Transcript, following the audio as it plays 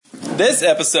This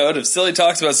episode of Silly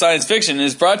Talks About Science Fiction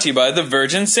is brought to you by the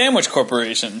Virgin Sandwich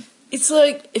Corporation. It's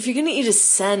like, if you're gonna eat a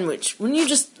sandwich, wouldn't you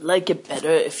just like it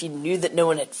better if you knew that no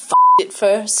one had f***ed it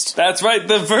first? That's right,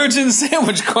 the Virgin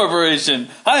Sandwich Corporation.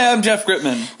 Hi, I'm Jeff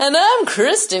Gritman. And I'm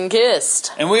Kristen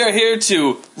Kist. And we are here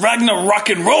to Ragnarok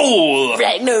and Roll.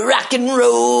 Ragnarok and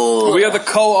Roll. We are the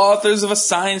co-authors of a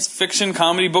science fiction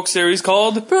comedy book series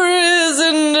called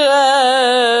Prison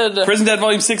Dad. Prison Dad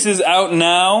Volume 6 is out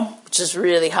now. Which is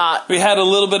really hot. We had a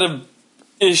little bit of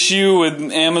issue with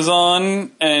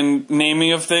Amazon and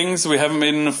naming of things. We haven't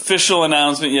made an official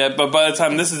announcement yet, but by the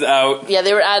time this is out... Yeah,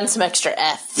 they were adding some extra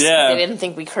Fs. Yeah. They didn't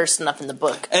think we cursed enough in the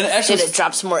book. And actually... They had to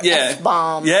drop some more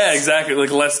F-bombs. Yeah, exactly. Like,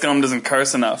 Les Gum doesn't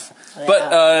curse enough. Yeah.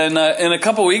 But in a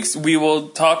couple weeks, we will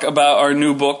talk about our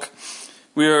new book.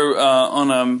 We are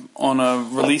on a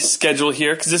release schedule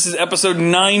here, because this is episode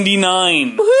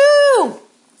 99. Woohoo!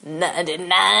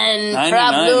 99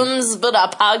 problems, but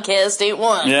our podcast ain't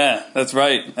one. Yeah, that's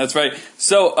right. That's right.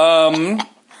 So,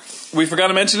 we forgot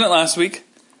to mention it last week,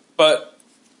 but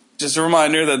just a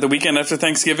reminder that the weekend after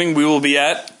Thanksgiving, we will be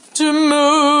at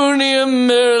Timonia,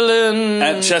 Maryland.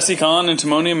 At ChessieCon in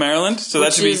Timonia, Maryland. So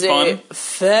that should be fun. Which is a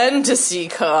fantasy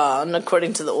con,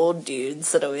 according to the old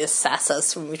dudes that always sass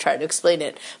us when we try to explain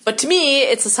it. But to me,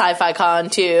 it's a sci-fi con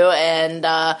too, and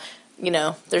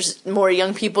there's more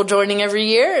young people joining every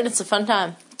year, and it's a fun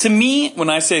time. To me,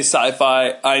 when I say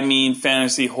sci-fi, I mean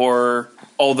fantasy, horror,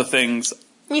 all the things.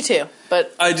 Me too,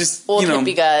 but I just old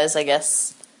hippie guys, I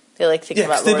guess, they like thinking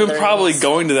about they've Lord been of the probably Rings.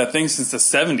 going to that thing since the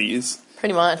 70s.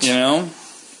 Pretty much. You know?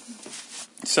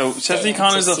 So,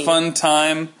 ChessieCon is a fun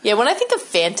time. Yeah, when I think of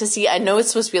fantasy, I know it's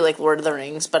supposed to be like Lord of the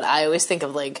Rings, but I always think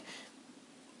of like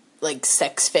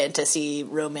sex fantasy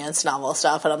romance novel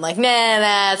stuff, and I'm like,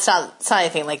 nah, it's not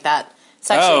anything like that. It's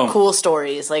actually cool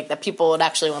stories like that people would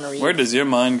actually want to read. Where does your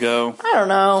mind go? I don't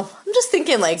know. I'm just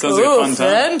thinking like,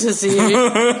 fantasy.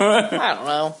 I don't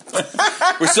know.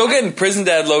 We're still getting Prison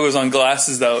Dad logos on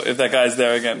glasses though, if that guy's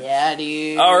there again. Yeah,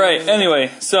 dude. Alright, anyway,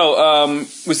 so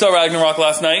we saw Ragnarok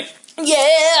last night.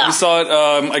 Yeah! We saw it,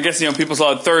 I guess, people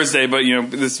saw it Thursday, but,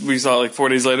 we saw it like 4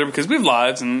 days later because we have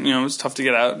lives and, it's tough to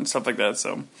get out and stuff like that,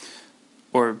 so.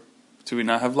 Or do we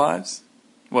not have lives?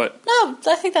 What? No,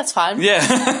 I think that's fine. Yeah.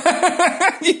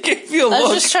 You can feel I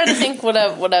was just trying to think what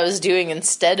I was doing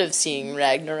instead of seeing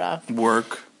Ragnarok.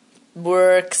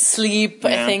 Work, sleep,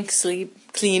 yeah. I think,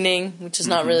 cleaning, which is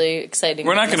not really exciting.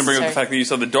 We're not going to bring up the fact that you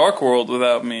saw The Dark World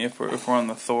without me if we're on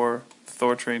the Thor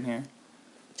train here.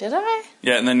 Did I?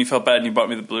 Yeah, and then you felt bad and you bought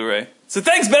me the Blu-ray. So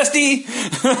thanks, bestie!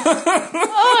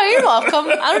 Oh, you're welcome.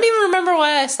 I don't even remember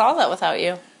why I saw that without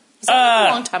you. Was that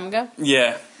a long time ago?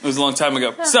 Yeah, it was a long time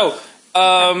ago. Yeah. So,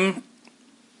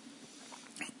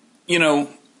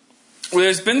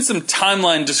 there's been some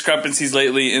timeline discrepancies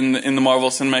lately in the Marvel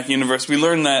Cinematic Universe. We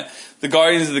learned that the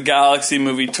Guardians of the Galaxy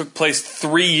movie took place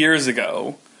 3 years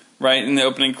ago, right, in the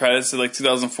opening credits of like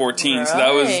 2014. Right. So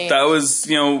that was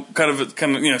kind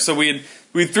of so we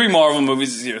had 3 Marvel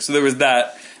movies this year. So there was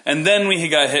that. And then we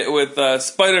got hit with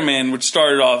Spider-Man, which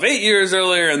started off 8 years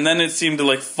earlier, and then it seemed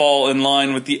to fall in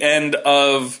line with the end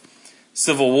of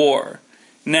Civil War.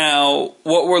 Now,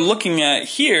 what we're looking at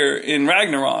here in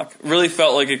Ragnarok really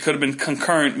felt like it could have been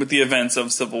concurrent with the events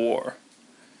of Civil War.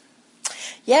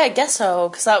 Yeah, I guess so,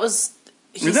 because that was...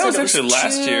 That was actually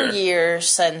last year. 2 years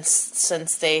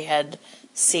since they had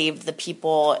saved the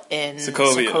people in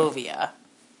Sokovia.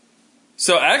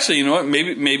 So actually, you know what?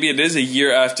 Maybe it is a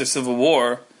year after Civil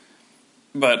War,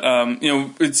 but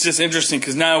it's just interesting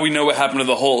because now we know what happened to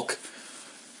the Hulk.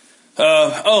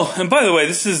 And by the way,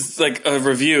 this is like a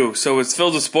review, so it's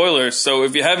filled with spoilers. So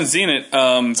if you haven't seen it,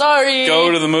 sorry,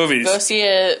 go to the movies. Go see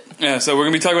it. Yeah, so we're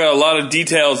gonna be talking about a lot of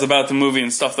details about the movie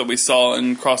and stuff that we saw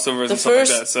and crossovers and stuff like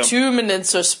that. So The first 2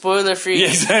 minutes are spoiler free. Yeah,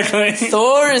 exactly.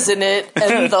 Thor is in it,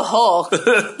 and the Hulk,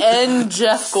 and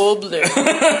Jeff Goldblum.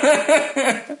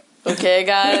 Okay,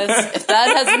 guys, if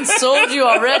that hasn't sold you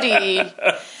already,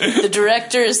 the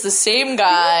director is the same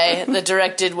guy that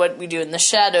directed What We Do in the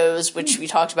Shadows, which we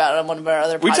talked about on one of our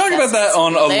other podcasts. We talked about that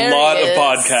on a lot of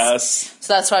podcasts.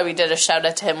 So that's why we did a shout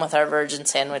out to him with our Virgin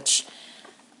Sandwich.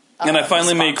 And I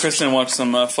finally made Kristen watch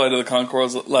some Flight of the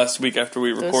Conchords last week after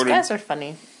we recorded. Those guys are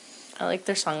funny. I like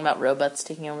their song about robots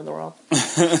taking over the world.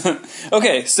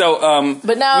 Okay, so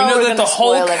but now we know that the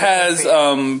Hulk has...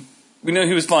 we know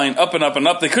he was flying up and up and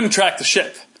up. They couldn't track the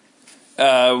ship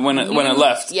when it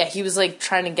left. Yeah, he was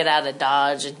trying to get out of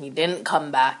Dodge, and he didn't come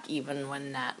back even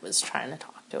when Nat was trying to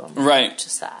talk to him. Right. Which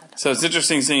is sad. So it's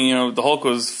interesting seeing, the Hulk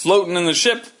was floating in the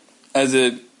ship as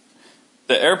the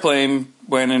airplane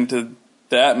went into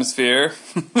the atmosphere.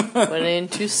 Went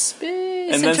into space.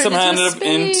 and then turned somehow into ended a up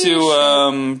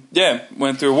into spaceship.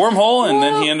 went through a wormhole, and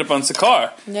then he ended up on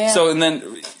Sakaar. Yeah. So and then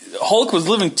Hulk was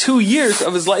living 2 years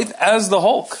of his life as the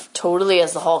Hulk. Totally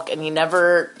as the Hulk, and he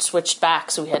never switched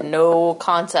back, so we had no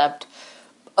concept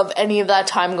of any of that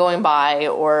time going by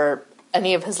or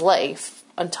any of his life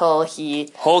until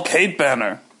Hulk hate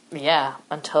Banner.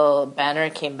 Until Banner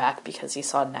came back because he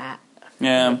saw Nat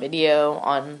Yeah. in the video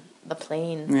on the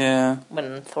plane. Yeah.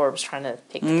 When Thor was trying to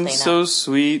take the plane So out.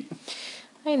 sweet.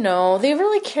 I know. They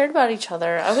really cared about each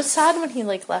other. I was sad when he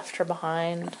left her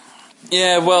behind.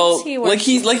 Yeah, well, See like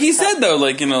he where said though,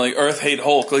 like Earth hate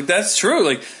Hulk. Like that's true.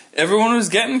 Like everyone was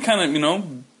getting kind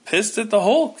of pissed at the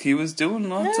Hulk. He was doing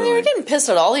lots of. They were getting pissed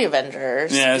at all the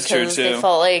Avengers. Yeah, that's true, because too. they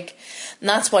felt like, and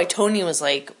that's why Tony was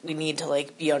like, we need to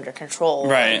be under control.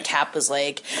 Right. And Cap was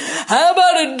like, how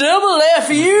about a double F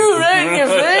you right in your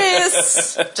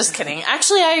face? Just kidding.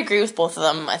 Actually, I agree with both of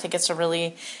them. I think it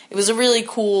was a really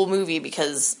cool movie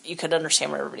because you could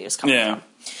understand where everybody was coming from.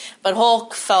 But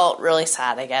Hulk felt really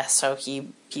sad, I guess, so he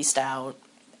pieced out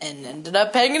and ended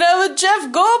up hanging out with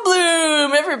Jeff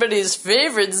Goldblum, everybody's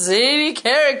favorite zany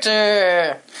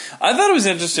character. I thought it was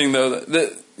interesting though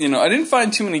that I didn't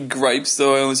find too many gripes,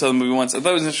 though I only saw the movie once. I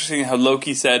thought it was interesting how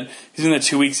Loki said he's in that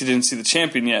 2 weeks he didn't see the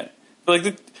champion yet. But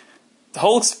the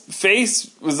Hulk's face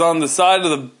was on the side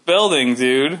of the building,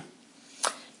 dude.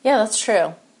 Yeah, that's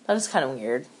true. That is kind of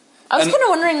weird. I was kind of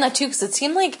wondering that too because it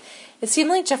seemed like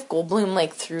Jeff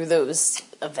Goldblum through those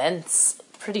events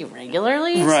pretty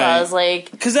regularly. Right. So I was like,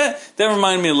 because that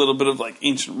reminded me a little bit of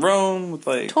ancient Rome with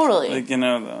totally.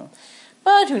 the.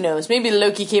 But who knows? Maybe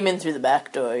Loki came in through the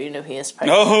back door. He is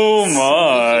probably Oh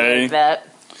my! like that.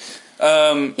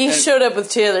 He and showed up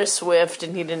with Taylor Swift,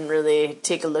 and he didn't really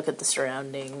take a look at the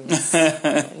surroundings.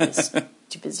 He's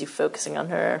too busy focusing on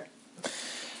her.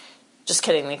 Just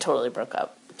kidding. They totally broke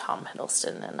up. Tom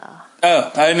Hiddleston and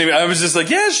I didn't even. I was just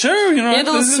like, yeah, sure,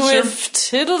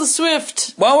 Hiddle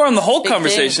Swift. While we're on the Hulk Big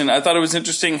conversation, I thought it was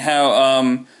interesting how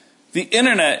the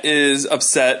internet is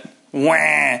upset.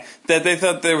 That they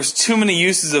thought there was too many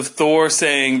uses of Thor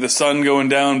saying the sun going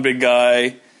down, big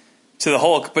guy, to the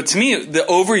Hulk. But to me, the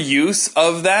overuse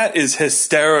of that is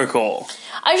hysterical.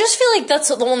 I just feel like that's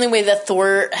the only way that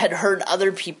Thor had heard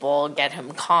other people get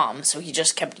him calm, so he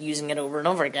just kept using it over and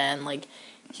over again.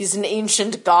 He's an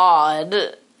ancient god,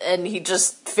 and he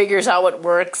just figures out what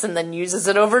works and then uses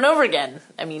it over and over again.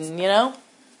 I mean,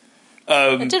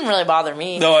 it didn't really bother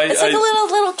me. No, it's like a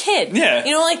little kid. Yeah.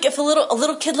 If a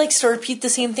little kid likes to repeat the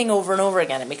same thing over and over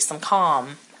again, it makes them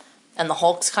calm. And the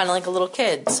Hulk's kind of like a little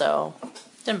kid, so it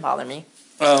didn't bother me.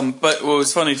 But what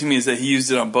was funny to me is that he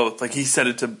used it on both. He said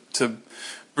it to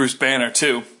Bruce Banner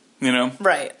too.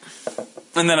 Right.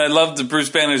 And then I loved Bruce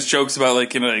Banner's jokes about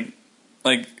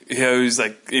he's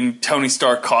in Tony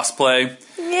Stark cosplay.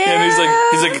 Yeah. And he's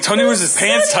like Tony wears his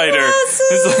pants tighter.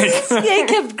 He's he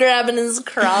kept grabbing his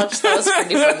crotch. That was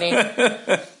pretty funny.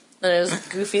 And his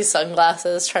goofy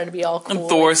sunglasses, trying to be all cool. And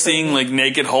Thor seeing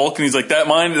naked Hulk, and he's like, that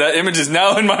image is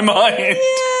now in my mind.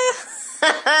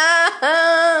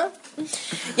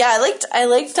 Yeah. I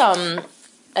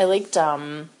liked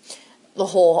the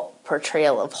whole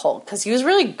portrayal of Hulk because he was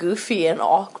really goofy and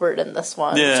awkward in this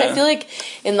one. Yeah. Which I feel like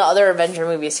in the other Avenger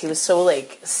movies he was so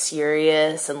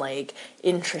serious and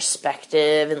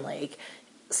introspective and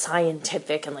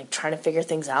scientific and trying to figure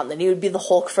things out, and then he would be the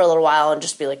Hulk for a little while and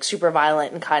just be super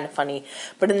violent and kind of funny.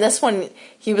 But in this one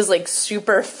he was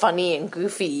super funny and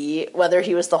goofy, whether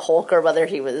he was the Hulk or whether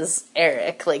he was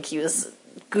Eric. He was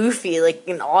goofy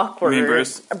and awkward. You mean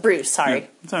Bruce? Bruce, sorry.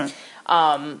 Yeah, sorry.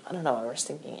 I don't know. I was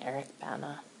thinking Eric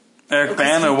Bana. Eric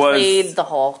Bana was played the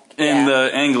Hulk in the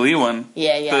Ang Lee one.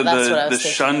 Yeah, that's what I was the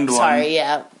thinking. shunned one. Sorry,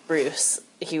 yeah, Bruce.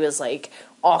 He was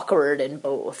awkward in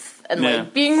both,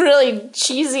 and being really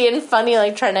cheesy and funny,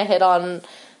 trying to hit on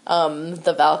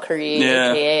the Valkyrie,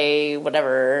 aka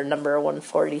whatever number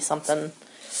 140 something.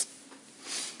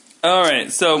 All right,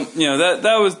 so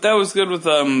that was good with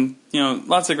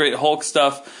lots of great Hulk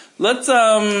stuff. Let's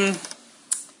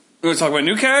we're going to talk about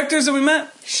new characters that we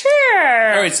met?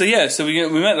 Sure. All right, so we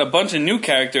met a bunch of new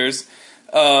characters.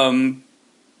 The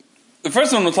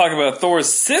first one we'll talk about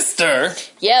Thor's sister.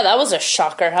 Yeah, that was a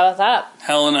shocker. How about that?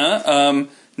 Helena.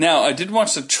 Now, I did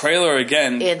watch the trailer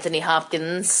again. Anthony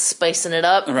Hopkins spicing it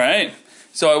up. Right.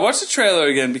 So I watched the trailer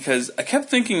again because I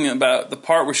kept thinking about the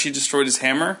part where she destroyed his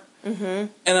hammer. Mm-hmm.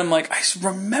 And I'm like, I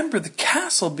remember the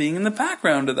castle being in the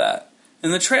background of that. In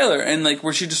the trailer, and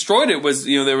where she destroyed it was,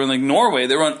 they were in Norway.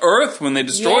 They were on Earth when they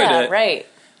destroyed it. Yeah, right.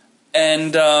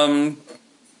 And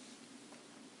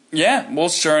well,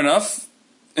 sure enough,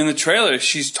 in the trailer,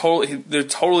 they're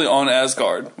totally on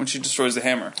Asgard when she destroys the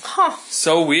hammer. Huh.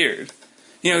 So weird.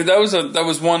 that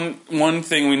was one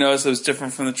thing we noticed that was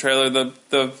different from the trailer.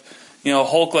 The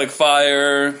Hulk like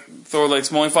fire, Thor like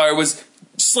smoldering fire was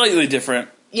slightly different.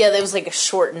 Yeah, there was like a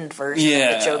shortened version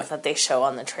of the joke that they show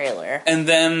on the trailer. And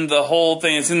then the whole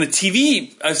thing, it's in the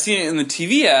TV. I've seen it in the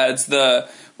TV ads.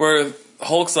 Where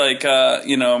Hulk's like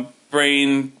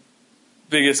brain,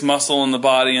 biggest muscle in the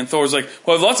body, and Thor's like,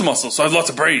 well, I have lots of muscles, so I have lots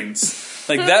of brains.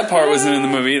 Like, that part wasn't in the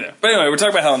movie either. But anyway, we're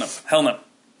talking about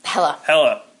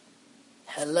Hela.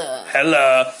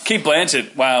 Cate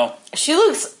Blanchett, wow. She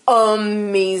looks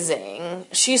amazing.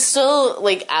 She's still,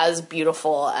 like, as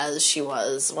beautiful as she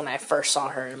was when I first saw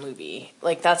her in a movie.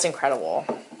 Like, that's incredible.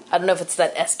 I don't know if it's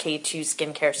that SK2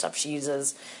 skincare stuff she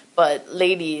uses, but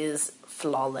lady is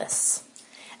flawless.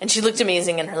 And she looked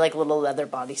amazing in her, like, little leather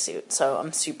bodysuit, so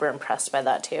I'm super impressed by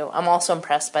that, too. I'm also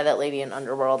impressed by that lady in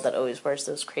Underworld that always wears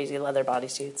those crazy leather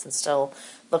bodysuits and still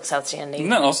looks outstanding. Isn't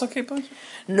that also Cate Blanchett?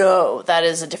 No, that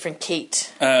is a different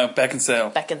Kate.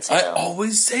 Beckinsale. Beckinsale. I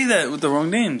always say that with the wrong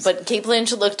names. But Cate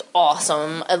Blanchett looked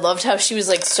awesome. I loved how she was,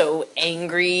 like, so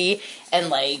angry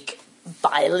and, like,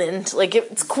 violent. Like,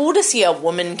 it's cool to see a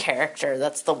woman character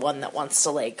that's the one that wants to,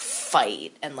 like,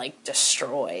 fight and, like,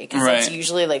 destroy. Because it's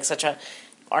usually, like, such a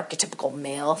archetypical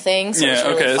male thing, so it's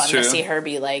really fun to see her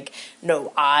be like,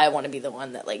 no, I want to be the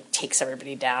one that like takes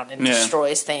everybody down and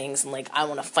destroys things, and like I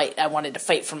wanted to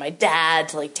fight for my dad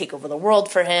to like take over the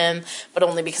world for him, but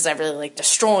only because I really like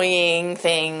destroying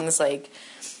things. Like,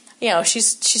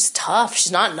 she's tough,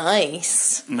 she's not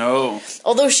nice. No.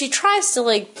 Although she tries to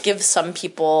like give some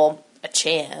people a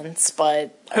chance,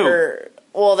 but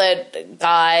that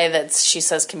guy that she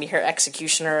says can be her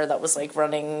executioner that was like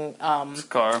running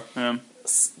Scar, yeah.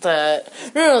 The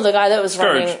guy that was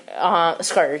running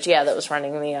Scourge, that was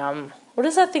running the what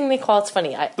is that thing they call? It's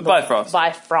funny. The Bifrost.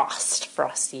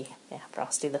 Frosty,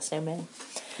 Frosty the Snowman.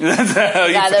 The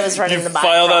guy that was running the Bifrost.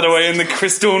 File that away in the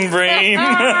crystalline brain.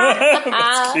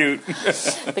 That's cute.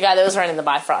 The guy that was running the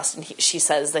Bifrost, and she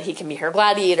says that he can be her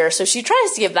gladiator. So she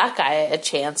tries to give that guy a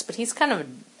chance, but he's kind of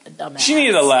a dumbass. She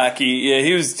needed a lackey. Yeah,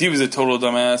 he was a total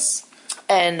dumbass.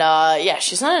 And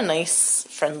she's not a nice,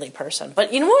 friendly person.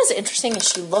 But you know what was interesting is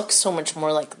she looks so much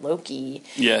more like Loki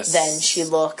than she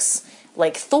looks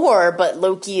like Thor, but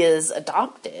Loki is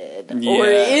adopted. Yeah. Or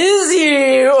is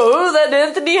he? Oh, that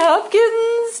Anthony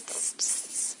Hopkins.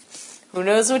 Who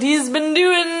knows what he's been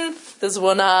doing? This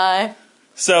one eye.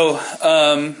 So,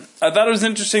 I thought it was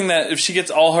interesting that if she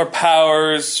gets all her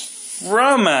powers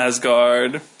from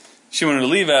Asgard, she wanted to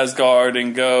leave Asgard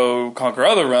and go conquer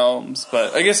other realms,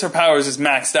 but I guess her powers is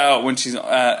maxed out when she's at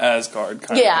Asgard.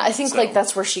 I think like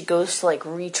that's where she goes to like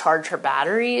recharge her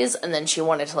batteries, and then she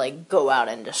wanted to like go out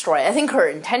and destroy. I think her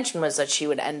intention was that she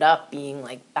would end up being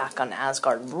like back on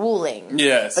Asgard ruling.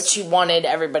 Yes, but she wanted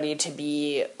everybody to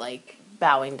be like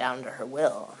bowing down to her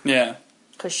will. Yeah,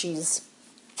 because she's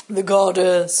the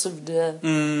goddess of death.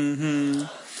 Mm-hmm.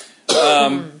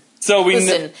 So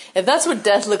listen, if that's what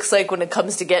death looks like when it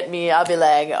comes to get me, I'll be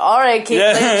like, all right, Cate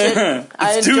Blanchett,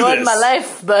 I enjoyed my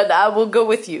life, but I will go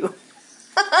with you.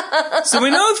 So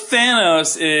we know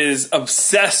Thanos is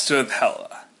obsessed with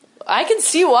Hela. I can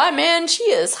see why, man. She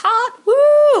is hot.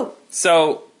 Woo!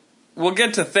 So we'll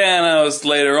get to Thanos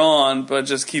later on, but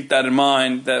just keep that in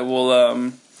mind that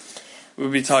we'll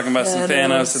be talking about some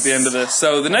Thanos at the end of this.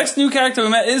 So the next new character we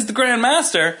met is the Grand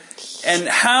Master. And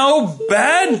how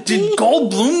bad did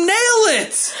Goldblum nail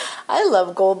it? I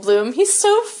love Goldblum. He's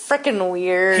so freaking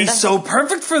weird. He's so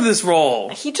perfect for this role.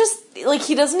 He just, like,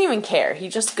 he doesn't even care. He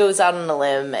just goes out on a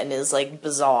limb and is, like,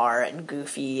 bizarre and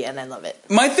goofy, and I love it.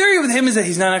 My theory with him is that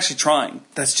he's not actually trying.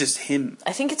 That's just him.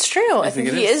 I think it's true. I think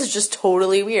he is just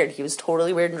totally weird. He was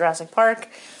totally weird in Jurassic Park.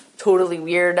 Totally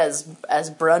weird as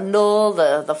Brundle,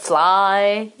 the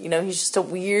fly. He's just a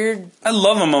weird... I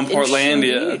love him on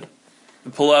Portlandia. Dude. The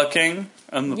Pullout King?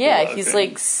 He's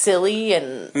like silly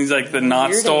and he's like the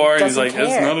knot store, and he's like,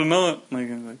 it's not a knot.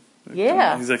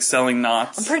 He's like selling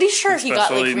knots. I'm pretty sure he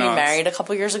got like remarried a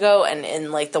couple years ago, and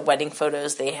in like the wedding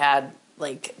photos they had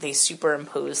like they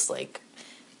superimposed like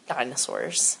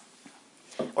dinosaurs,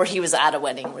 or he was at a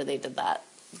wedding where they did that.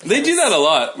 They do that a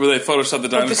lot, where they Photoshop the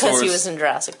dinosaurs. Because he was in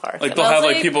Jurassic Park. Like, they'll have,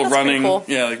 like, people running, cool.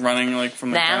 Running, like,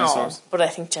 from the dinosaurs. But I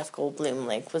think Jeff Goldblum,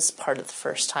 like, was part of the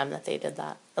first time that they did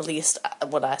that. At least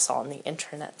what I saw on the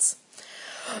internets.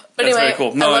 But That's anyway, very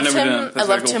cool. No, I never did that. I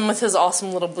loved him with his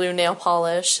awesome little blue nail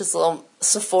polish, his little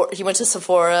Sephora. He went to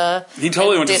Sephora. He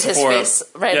totally went to Sephora. Did his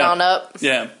face right on up.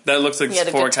 Yeah, that looks like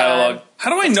Sephora catalog. How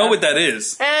do I know what that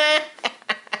is?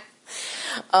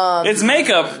 It's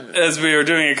makeup, as we were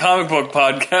doing a comic book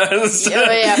podcast.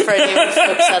 For any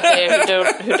folks out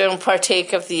there who don't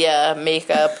partake of the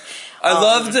makeup. I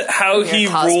loved how he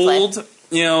ruled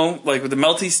you know, like with the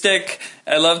melty stick.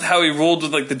 I loved how he ruled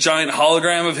with like the giant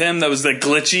hologram of him that was like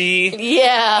glitchy.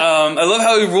 Yeah. I love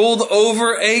how he ruled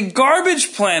over a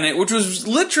garbage planet, which was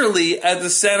literally at the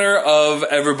center of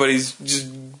everybody's just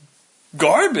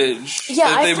garbage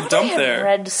that they would dump there. I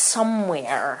read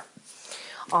somewhere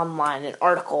online an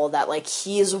article that like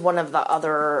he's one of the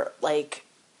other like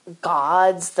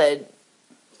gods that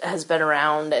has been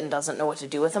around and doesn't know what to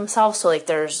do with himself. So like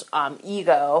there's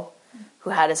Ego, who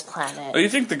had his planet. Oh, you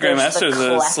think the Grandmaster is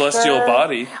a celestial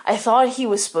body? I thought he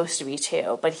was supposed to be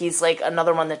too, but he's like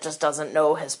another one that just doesn't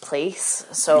know his place.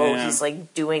 So he's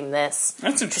like doing this.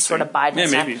 That's interesting. To sort of bide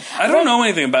his time. Maybe. I don't know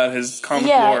anything about his comic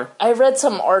lore. I read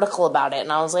some article about it,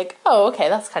 and I was like, oh, okay,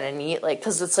 that's kind of neat. Like,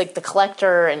 because it's like the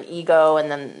Collector and Ego,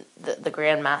 and then the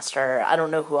Grandmaster. I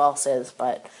don't know who else is,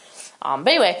 but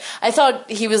anyway, I thought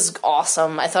he was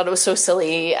awesome. I thought it was so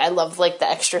silly. I loved like the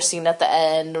extra scene at the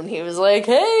end when he was like,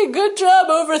 "Hey, good job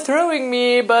overthrowing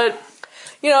me, but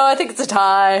you know, I think it's a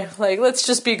tie. Like, let's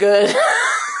just be good."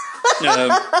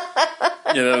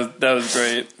 That was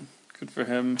great. Good for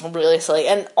him. Really silly,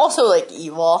 and also like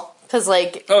evil. Because,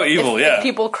 like, if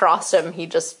people crossed him, he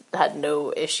just had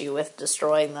no issue with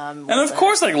destroying them. And of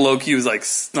course, like, Loki was,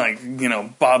 like, you know,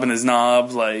 bobbing his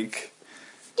knob, like...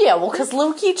 Yeah, well, because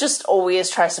Loki just always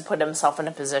tries to put himself in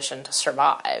a position to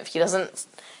survive. He doesn't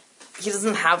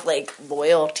have, like,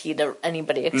 loyalty to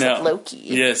anybody except Loki.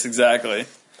 Yes, exactly.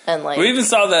 And, like... We even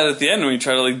saw that at the end when he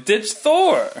tried to, like, ditch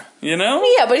Thor, you know?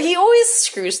 Yeah, but he always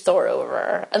screws Thor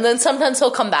over. And then sometimes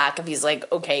he'll come back if he's like,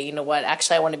 okay, you know what,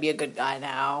 actually I want to be a good guy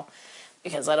now.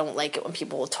 Because I don't like it when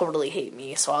people totally hate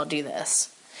me, so I'll do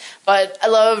this. But I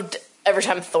loved every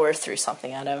time Thor threw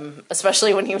something at him,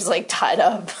 especially when he was, like, tied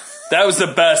up. That was the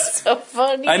best. So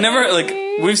funny. I never, like,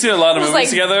 we've seen a lot of movies like,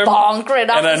 together. Bonk right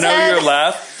off and I know your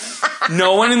laugh.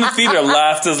 No one in the theater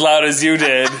laughed as loud as you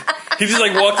did. He just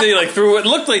like walked in, like through what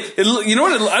looked like. You know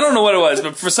what? I don't know what it was,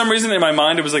 but for some reason in my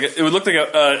mind it was like it would look like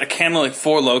a can of like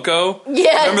Four Loko.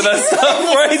 Yeah, remember that stuff,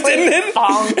 right? Didn't it?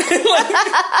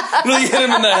 like, really hit him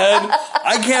in the head.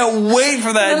 I can't wait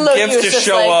for that gift to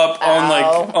show up on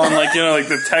like you know like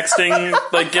the texting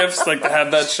like gifts like to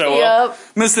have that show up.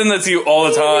 I'm gonna send that to you all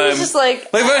the time. Just like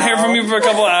if I don't hear from you for a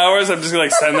couple of hours, I'm just gonna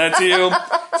like send that to you.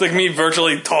 It's like me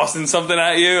virtually tossing something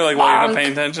at you, like while you're not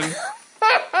paying attention.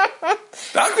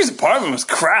 Valkyrie's apartment was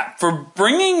crap. For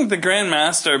bringing the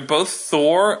Grandmaster, both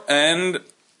Thor and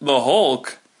the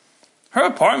Hulk, her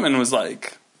apartment was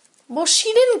like... Well,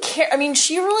 she didn't care. I mean,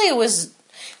 she had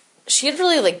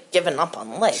really, like, given up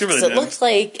on life. She really did.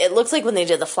 It looked like when they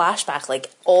did the flashback,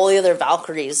 like, all the other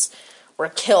Valkyries were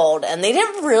killed, and they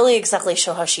didn't really exactly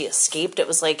show how she escaped. It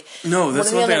was like... No,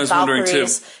 that's one thing I was wondering, too.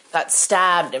 Got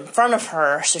stabbed in front of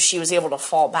her, so she was able to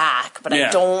fall back. But I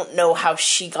don't know how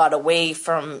she got away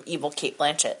from evil Cate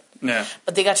Blanchett. Yeah.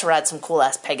 But they got to ride some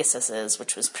cool-ass Pegasuses,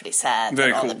 which was pretty sad.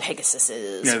 Very all cool. the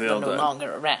Pegasuses were no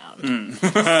longer around.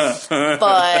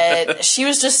 But she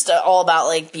was just all about,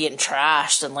 like, being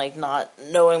trashed and, like, not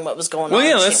knowing what was going on. Well,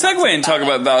 yeah, let's segue and talk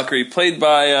about Valkyrie, played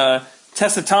by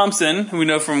Tessa Thompson, who we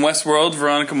know from Westworld,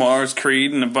 Veronica Mars,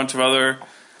 Creed, and a bunch of other...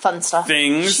 fun stuff.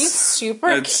 Things. She's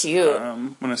super cute.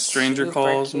 When a Stranger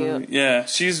Calls. Cute. Yeah,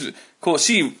 she's cool.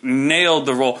 She nailed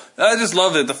the role. I just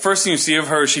love that the first thing you see of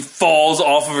her, she falls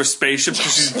off of her spaceship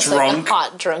because she's drunk. Like a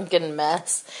hot, drunken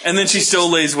mess. And then she still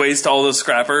lays waste to all those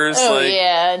scrappers. Oh,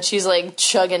 yeah. And she's like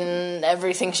chugging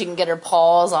everything she can get her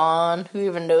paws on. Who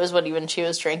even knows what even she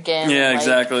was drinking? Yeah, and, like,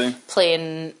 exactly.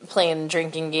 Playing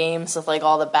drinking games with like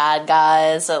all the bad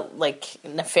guys, like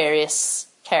nefarious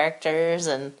characters.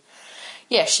 And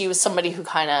yeah, she was somebody who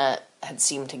kind of had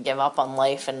seemed to give up on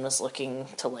life and was looking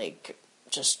to like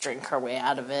just drink her way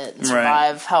out of it and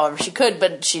survive however she could,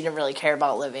 but she didn't really care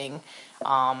about living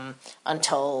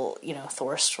until, you know,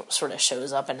 Thor sort of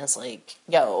shows up and is like,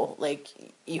 yo, like,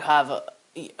 you have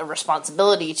a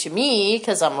responsibility to me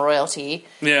because I'm royalty,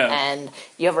 and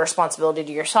you have a responsibility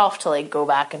to yourself to like go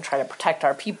back and try to protect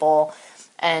our people.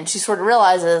 And she sort of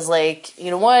realizes, like,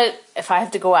 you know what, if I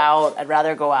have to go out, I'd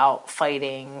rather go out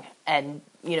fighting and,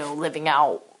 you know, living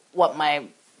out what my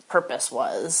purpose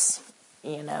was,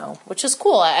 you know, which is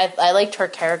cool. I liked her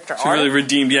character arc. She really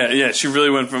redeemed, she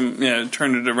really went from,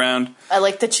 turned it around. I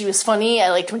liked that she was funny. I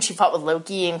liked when she fought with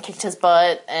Loki and kicked his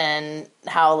butt, and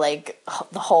how, like,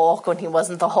 the Hulk, when he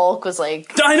wasn't the Hulk, was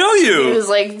like... I know you! He was,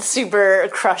 like, super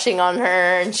crushing on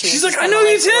her, and she's like, I know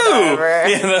you too! Whatever.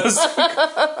 Yeah, that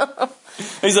was...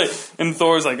 He's like, and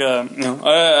Thor's like, when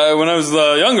I was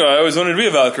younger, I always wanted to be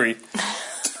a Valkyrie.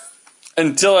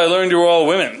 Until I learned you were all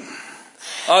women.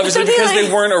 Obviously, But then he, because like-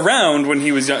 they weren't around when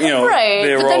he was young. You know, Right,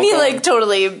 they were but then all he gone. like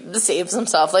totally saves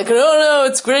himself. Like, oh no,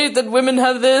 it's great that women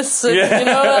have this. And, Yeah. you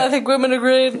know, I think women are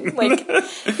great. Like,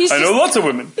 he's I know just, lots of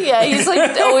women. yeah, he's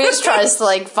like always tries to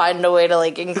like find a way to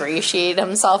like ingratiate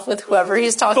himself with whoever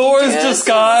he's talking Thor's to.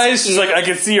 disguise. She's like, I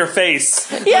can see your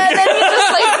face. Yeah, and then he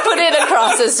just like put it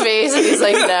across his face, and he's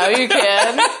like, "No, you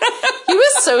can." He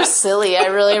was so silly. I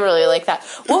really, really like that.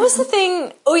 What was the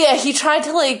thing? Oh yeah, he tried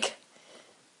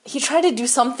to do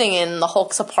something in the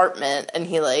Hulk's apartment, and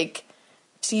did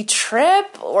he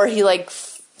trip or he like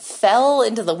fell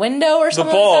into the window or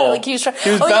something ball. like that? Like he was He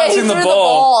was he bouncing the threw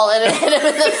ball. and it hit him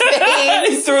in the face.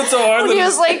 He threw it so hard He that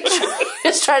was like, he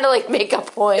was trying to like make a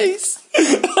point.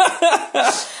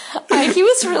 He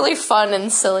was really fun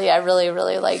and silly. I really,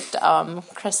 really liked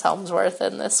Chris Hemsworth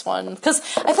in this one because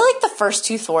I feel like the first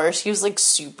two Thors, he was like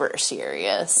super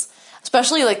serious,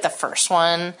 especially like the first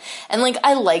one, and like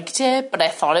I liked it, but I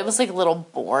thought it was like a little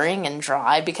boring and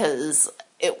dry because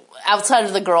outside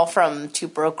of the girl from Two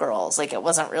Broke Girls, like it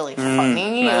wasn't really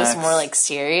funny. It was Max. more like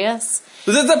serious.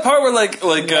 Was that the part where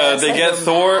Yes, they I get know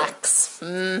Thor? Max.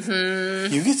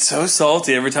 You get so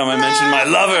salty every time I mention my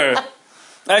lover.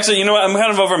 Actually, you know what? I'm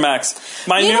kind of over Max.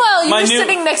 Meanwhile, you were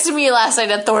sitting next to me last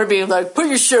night at Thor being like, put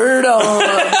your shirt on,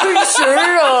 put your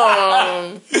shirt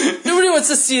on. Nobody wants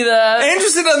to see that. Andrew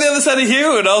sitting on the other side of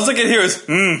Hugh, and all I could hear was,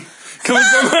 coming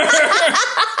from her.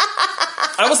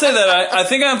 I will say that I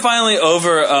think I'm finally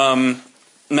over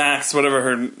Max, whatever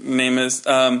her name is.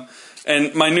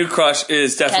 And my new crush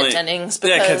is definitely Kat Dennings,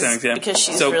 Kat Dennings, because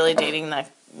she's really dating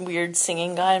that weird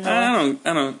singing guy. I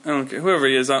don't care whoever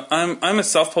he is. I'm a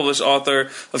self-published author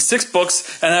of 6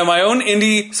 books and I have my own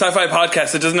indie sci-fi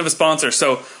podcast that doesn't have a sponsor.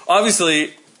 So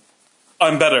obviously,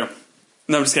 I'm better.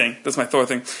 No, I'm just kidding. That's my Thor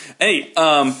thing. Hey,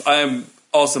 I'm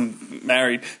also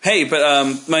married. Hey,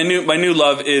 but my new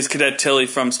love is Cadet Tilly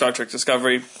from Star Trek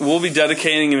Discovery. We'll be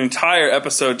dedicating an entire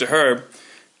episode to her.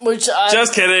 Which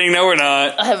Just kidding. No, we're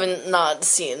not. I haven't not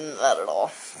seen that at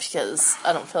all because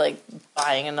I don't feel like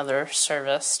buying another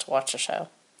service to watch a show.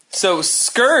 So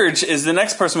Scourge is the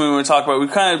next person we want to talk about. We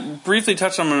kind of briefly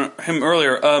touched on him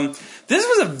earlier. This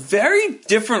was a very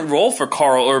different role for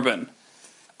Carl Urban.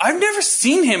 I've never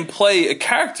seen him play a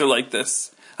character like this.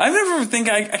 I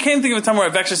can't think of a time where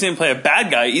I've actually seen him play a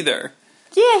bad guy either.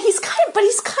 Yeah, he's kind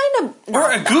of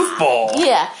Or a goofball.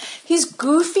 Yeah, he's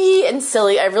goofy and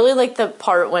silly. I really like the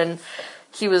part when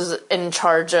he was in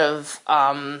charge of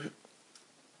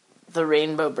the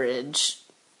Rainbow Bridge,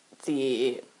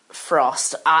 the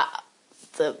Frost,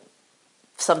 the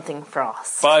something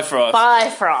Frost.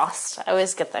 Bifrost. I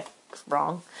always get that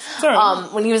wrong. Sorry.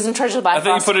 When he was in charge of Bifrost.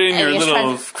 I think you put it in your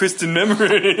little Kristen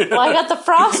memory. Well, I got the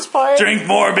Frost part. Drink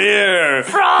more beer.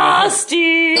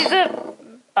 Frosty the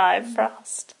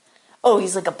Bifrost. Oh,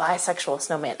 he's like a bisexual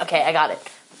snowman. Okay, I got it.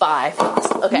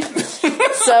 Bifrost. Okay.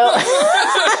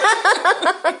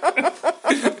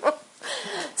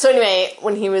 So anyway,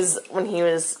 when he was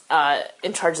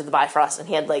in charge of the Bifrost, and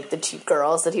he had like the 2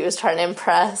 girls that he was trying to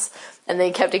impress, and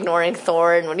they kept ignoring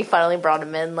Thor, and when he finally brought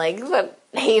him in, like the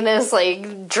heinous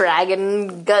like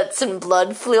dragon guts and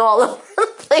blood flew all over the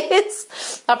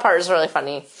place. That part was really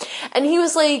funny. And he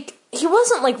was like, he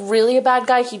wasn't like really a bad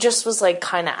guy, he just was like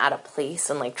kind of out of place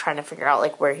and like trying to figure out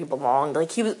like where he belonged.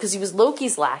 Like he was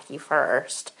Loki's lackey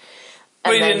first.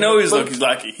 But he didn't know he was Loki's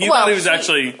lackey. He thought he was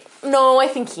actually... No, I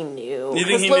think he knew. You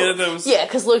think he knew that was... Yeah,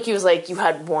 because Loki was like, you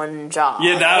had one job.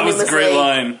 Yeah, that was a great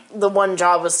line. The one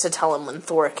job was to tell him when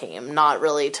Thor came, not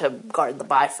really to guard the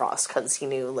Bifrost, because he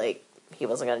knew, like, he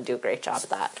wasn't going to do a great job at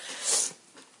that.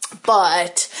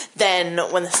 But then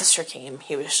when the sister came,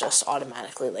 he was just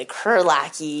automatically, like, her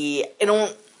lackey.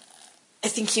 I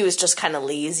think he was just kind of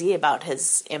lazy about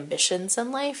his ambitions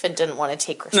in life and didn't want to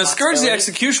take responsibility. Now, Scourge the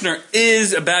Executioner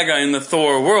is a bad guy in the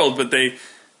Thor world, but they,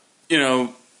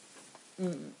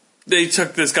 they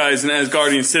took this guy as an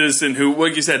Asgardian citizen who,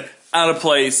 like you said, out of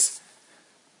place,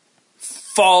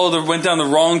 went down the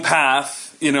wrong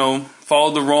path,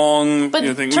 followed the wrong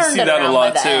thing. We see that a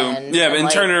lot too. Yeah, but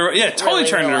turned it around. Yeah, totally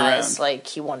turned it around. Like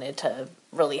he wanted to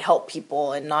really help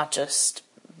people and not just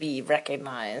be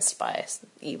recognized by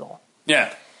evil.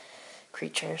 Yeah.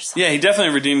 Creatures. Yeah, he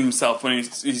definitely redeemed himself when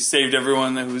he saved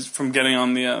everyone that was from getting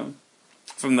on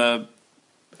from the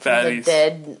fatties.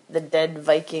 The dead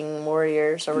Viking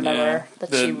warriors or whatever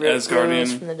that she rose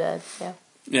from the dead. Yeah.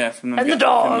 Yeah, from them and the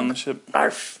dog on the ship.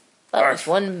 Arf. That was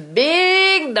one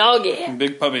big doggy.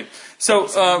 Big puppy.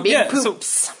 So big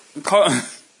poops. So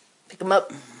pick him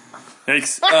up.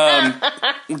 Thanks.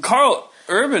 Carl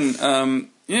Urban,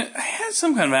 had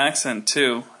some kind of accent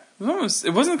too.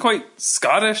 It wasn't quite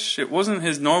Scottish. It wasn't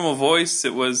his normal voice.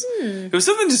 It was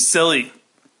something just silly.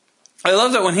 I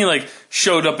love that when he like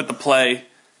showed up at the play,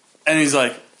 and he's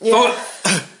like, Yeah.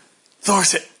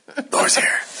 Thor's here.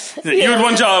 He's like, you had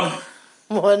one job.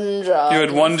 One job. You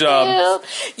had one job.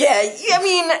 Yeah, I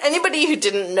mean, anybody who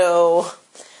didn't know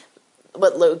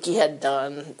what Loki had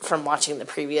done from watching the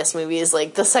previous movies,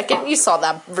 like, the second you saw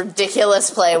that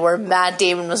ridiculous play where Matt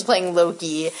Damon was playing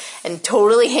Loki and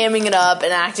totally hamming it up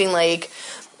and acting like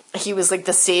he was, like,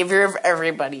 the savior of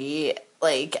everybody,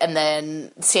 like, and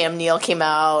then Sam Neill came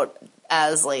out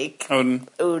as, like,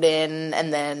 Odin,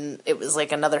 and then it was,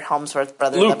 like, another Helmsworth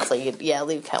brother Luke. that played,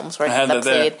 Luke Helmsworth that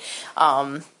played,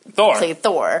 Thor. played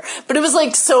Thor. But it was,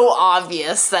 like, so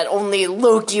obvious that only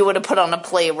Loki would have put on a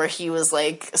play where he was,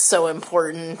 like, so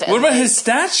important. And, What about his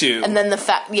statue? and then the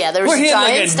fact, there was Where a he had,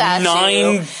 giant like, a statue.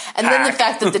 9-pack And then the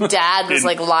fact that the dad was,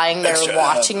 like, lying there extra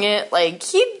watching it, like,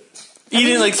 he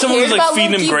didn't, like, someone was, cared like, about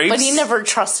feeding him Loki, grapes? but he never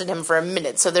trusted him for a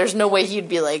minute, so there's no way he'd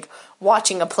be, like,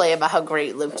 watching a play about how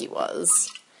great Loki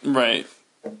was. Right.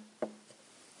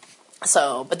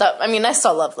 So, but that, I mean, I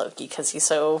still love Loki because he's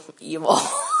so evil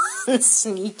and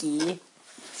sneaky.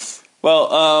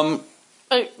 Well,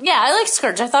 But yeah, I like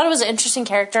Scourge. I thought it was an interesting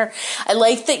character. I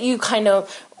like that you kind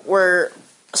of were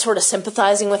sort of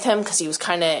sympathizing with him because he was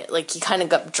kind of like, he kind of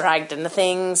got dragged into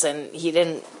things and he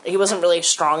wasn't really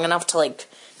strong enough to like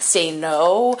say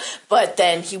no, but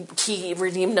then he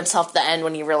redeemed himself at the end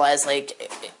when he realized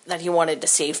like that he wanted to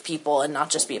save people and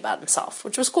not just be about himself,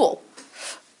 which was cool.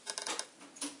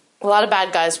 A lot of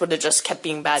bad guys would have just kept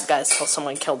being bad guys till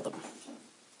someone killed them.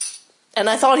 And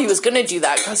I thought he was going to do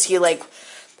that because he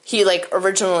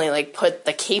originally like put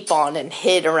the cape on and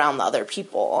hid around the other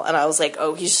people. And I was like,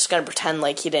 oh, he's just going to pretend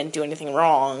like he didn't do anything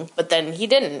wrong. But then he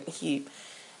didn't. He,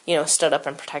 stood up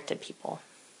and protected people.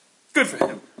 good for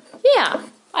him. Yeah,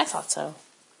 I thought so.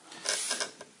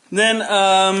 Then,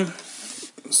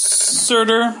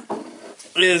 Surtur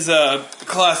is a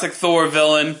classic Thor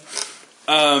villain,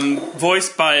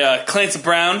 voiced by Clancy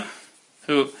Brown,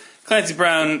 Clancy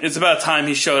Brown, it's about time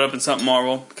he showed up in something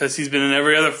Marvel, because he's been in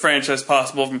every other franchise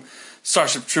possible, from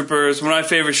Starship Troopers, one of my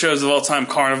favorite shows of all time,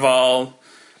 Carnival.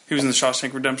 He was in the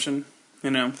Shawshank Redemption,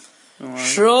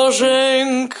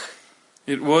 Shawshank!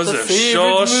 It was The a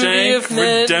favorite movie of Shawshank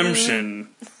men. Redemption.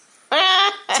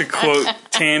 To quote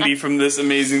Tandy from this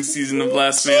amazing season of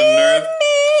Last Man on Earth.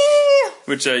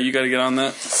 Which, you gotta get on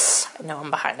that. No, I'm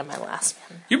behind on my Last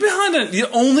Man. You're behind on... The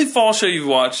only fall show you've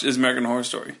watched is American Horror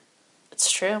Story.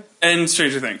 It's true. And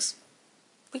Stranger Things.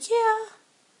 But yeah.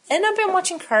 And I've been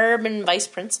watching Curb and Vice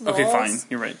Principals. Okay, fine.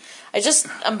 You're right.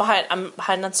 I'm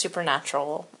behind on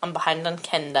Supernatural. I'm behind on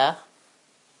Kenda.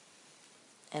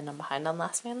 And I'm behind on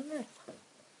Last Man on Earth.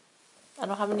 I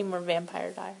don't have any more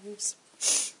Vampire Diaries.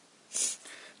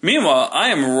 Meanwhile, I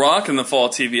am rocking the fall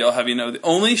TV, I'll have you know. The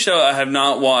only show I have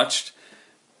not watched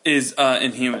is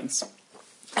Inhumans.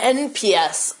 And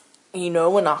P.S., in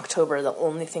October, the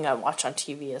only thing I watch on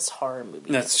TV is horror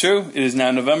movies. That's true. It is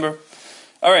now November.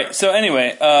 All right. So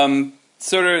anyway,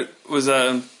 Surtur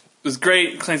was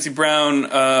great. Clancy Brown.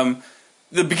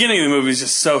 The beginning of the movie is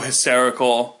just so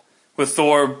hysterical with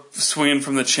Thor swinging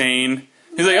from the chain.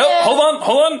 He's like, "Oh,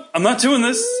 hold on! I'm not doing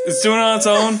this. It's doing it on its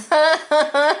own."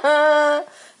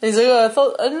 And he's like,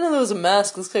 "Oh, I didn't know there was a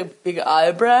mask. It looks like a big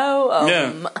eyebrow."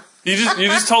 Yeah. You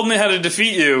just told me how to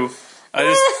defeat you.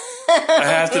 I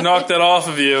have to knock that off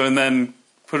of you and then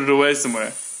put it away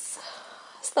somewhere. So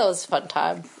that was a fun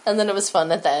time. And then it was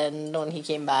fun at the end when he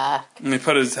came back. And he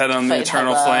put his head on the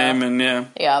eternal flame, and yeah.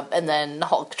 Yeah, and then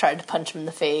Hulk tried to punch him in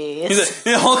the face.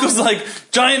 Hulk was like,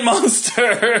 giant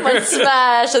monster! Went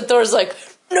smash, and Thor's like,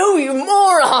 no, you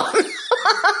moron!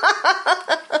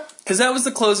 Because that was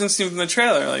the closing scene from the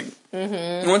trailer. Like,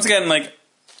 once again, like,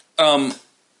 I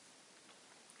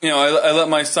let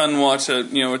my son watch a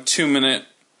 2-minute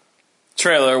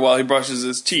trailer while he brushes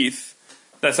his teeth.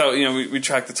 That's how we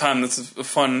track the time. That's a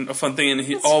fun thing. And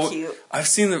cute. I've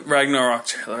seen the Ragnarok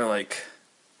trailer like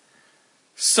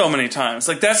so many times.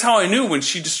 Like that's how I knew when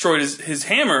she destroyed his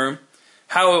hammer.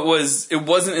 How it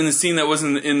wasn't in the scene that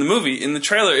wasn't in the movie. In the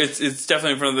trailer, it's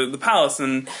definitely in front of the palace.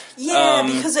 And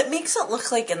because it makes it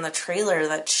look like in the trailer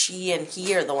that she and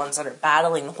he are the ones that are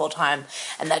battling the whole time,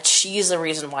 and that she's the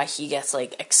reason why he gets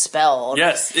like expelled.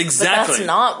 Yes, exactly. But that's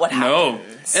not what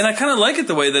happens. No, and I kind of like it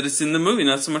the way that it's in the movie,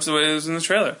 not so much the way it was in the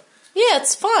trailer. Yeah,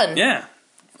 it's fun. Yeah,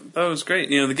 that was great.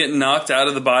 They get knocked out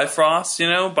of the Bifrost,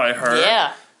 by her.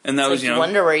 Yeah, and that was you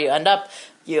wonder where you end up.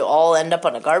 You all end up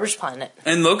on a garbage planet.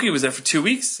 And Loki was there for 2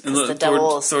 weeks. And the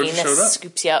devil's Thor anus showed up.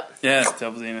 scoops you up. Yeah,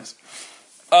 devil's anus.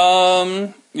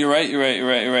 You're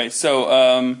right.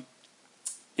 So,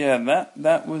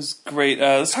 that was great.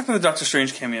 Let's talk about the Doctor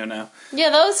Strange cameo now. Yeah,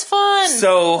 that was fun.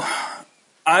 So,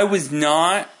 I was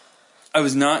not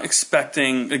not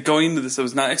expecting, like, going into this, I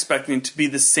was not expecting to be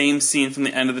the same scene from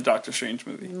the end of the Doctor Strange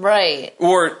movie. Right.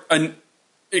 Or an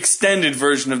extended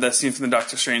version of that scene from the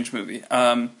Doctor Strange movie.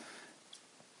 I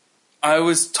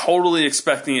was totally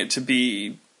expecting it to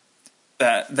be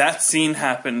that scene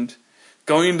happened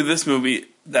going into this movie,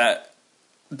 that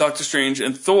Doctor Strange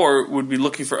and Thor would be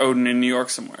looking for Odin in New York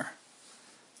somewhere.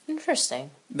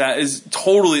 Interesting. That is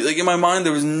totally, like, in my mind,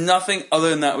 there was nothing other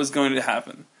than that was going to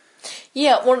happen.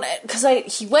 Yeah, well, because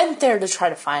he went there to try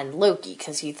to find Loki,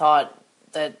 because he thought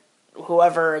that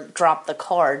whoever dropped the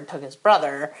card took his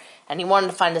brother, and he wanted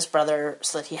to find his brother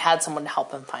so that he had someone to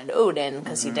help him find Odin,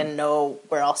 because he didn't know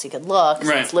where else he could look.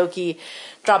 Right. Since Loki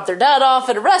dropped their dad off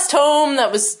at a rest home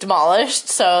that was demolished,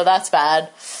 so that's bad.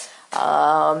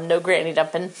 No granny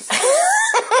dumping.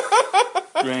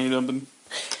 Granny dumping.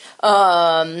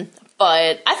 But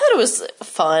I thought it was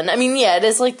fun. I mean, yeah, it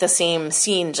is like the same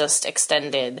scene, just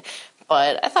extended.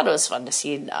 But I thought it was fun to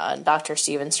see Dr.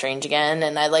 Stephen Strange again,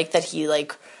 and I like that he,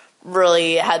 like,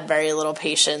 really had very little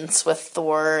patience with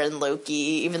Thor and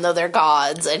Loki, even though they're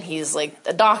gods, and he's, like,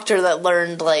 a doctor that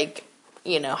learned, like,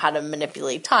 you know, how to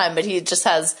manipulate time, but he just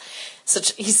has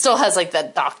he still has, like,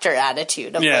 that doctor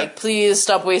attitude of, like, please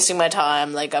stop wasting my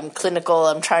time, like, I'm clinical,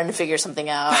 I'm trying to figure something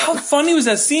out. How funny was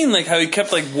that scene? Like, how he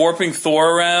kept, like, warping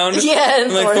Thor around? Yeah,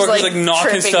 and like, Thor's, Thor was, like,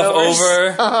 knocking stuff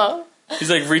over. Uh-huh. He's,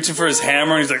 like, reaching for his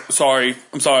hammer, and he's like, I'm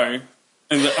sorry.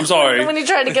 And I'm sorry. When he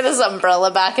tried to get his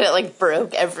umbrella back and it, like,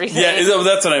 broke everything. Yeah,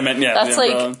 that's what I meant, yeah. That's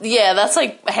like, that's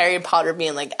like Harry Potter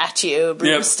being like, at you,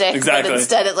 broomstick. Yep, exactly. But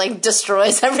instead it, like,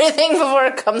 destroys everything before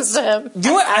it comes to him. You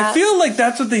know what? I feel like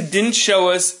that's what they didn't show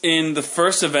us in the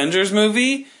first Avengers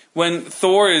movie, when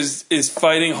Thor is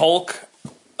fighting Hulk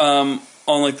on,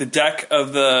 like, the deck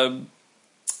of the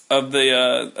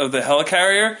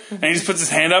helicarrier, and he just puts his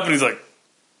hand up and he's like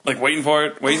waiting for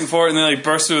it, and then, like,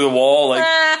 bursts through the wall. Like,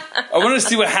 I wanted to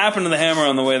see what happened to the hammer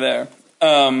on the way there.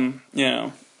 You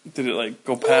know, did it, like,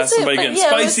 go past somebody getting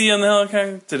spicy on the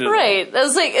helicarrier? Did it? Right.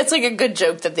 It's like a good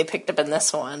joke that they picked up in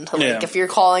this one. To, like, if you're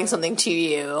calling something to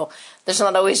you, there's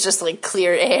not always just, like,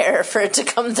 clear air for it to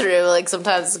come through. Like,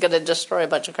 sometimes it's going to destroy a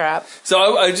bunch of crap. So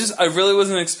I really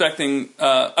wasn't expecting.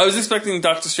 I was expecting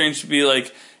Doctor Strange to be,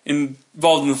 like,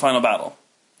 involved in the final battle.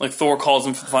 Like, Thor calls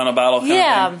him for the final battle kind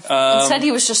of thing. Instead,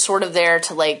 he was just sort of there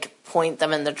to, like, point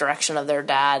them in the direction of their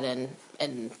dad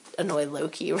and annoy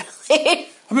Loki, really.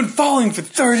 I've been falling for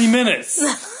 30 minutes.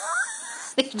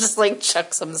 He just, like,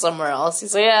 chucks him somewhere else.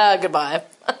 He's like, yeah, goodbye.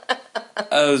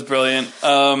 That was brilliant.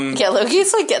 Yeah,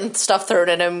 Loki's, like, getting stuff thrown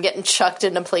at him, getting chucked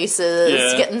into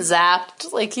places, getting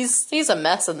zapped. Like, he's a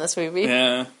mess in this movie.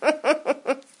 Yeah.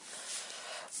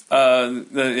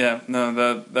 That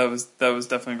was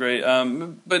definitely great.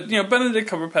 But, you know, Benedict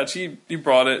Cumberbatch, he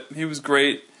brought it. He was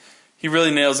great. He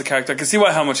really nails the character. I can see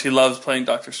how much he loves playing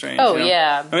Doctor Strange. Oh, you know?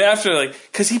 yeah. I mean, after, like,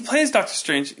 because he plays Doctor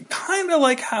Strange kind of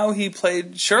like how he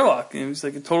played Sherlock. He was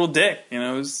like a total dick. You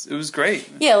know, it was great.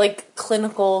 Yeah, like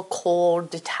clinical,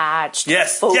 cold, detached.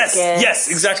 Focused. Yes,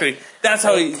 exactly. That's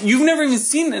how you've never even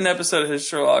seen an episode of his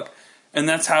Sherlock. And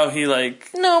that's how he, like...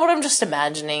 No, but I'm just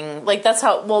imagining... Like, that's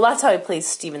how he plays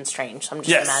Stephen Strange. So I'm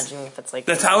just imagining if it's like...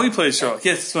 That's how he plays Sherlock.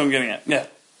 Yes, that's what I'm getting at. Yeah.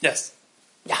 Yes.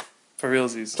 Yeah. For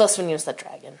realsies. Plus when he was that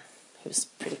dragon. He was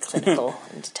pretty clinical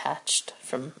and detached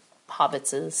from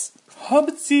hobbitses.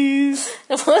 Hobbitses!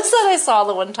 What was that I saw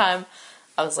the one time?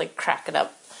 I was, like, cracking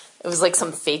up. It was, like,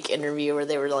 some fake interview where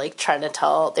they were, like, trying to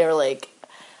tell... They were, like...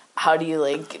 How do you,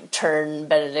 like, turn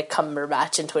Benedict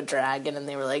Cumberbatch into a dragon? And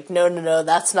they were like, no,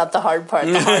 that's not the hard part.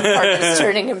 The hard part is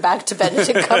turning him back to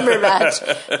Benedict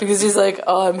Cumberbatch. Because he's like,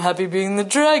 oh, I'm happy being the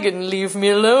dragon. Leave me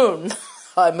alone.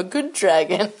 I'm a good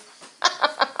dragon.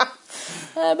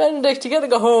 Benedict, you gotta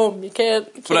go home. You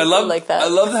can't go like that. I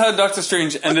love how Doctor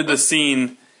Strange ended the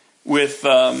scene with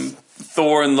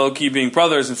Thor and Loki being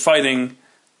brothers and fighting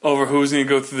over who was going to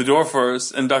go through the door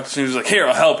first, and Doctor Strange was like, here,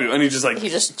 I'll help you. And he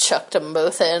just chucked them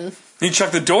both in. He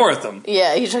chucked the door at them.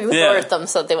 Yeah, he chucked the door at them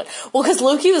so that they went... Well, because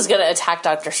Loki was going to attack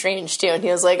Doctor Strange, too, and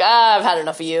he was like, I've had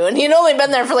enough of you. And he'd only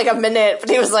been there for like a minute, but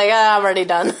he was like, I'm already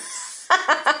done.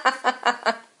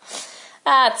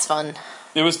 That's fun.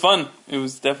 It was fun. It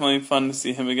was definitely fun to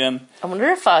see him again. I wonder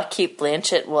if Kate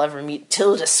Blanchett will ever meet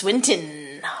Tilda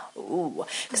Swinton. Ooh.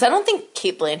 Because I don't think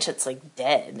Kate Blanchett's, like,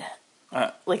 dead.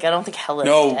 I don't think Hella's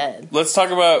dead. Let's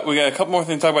talk about... We got a couple more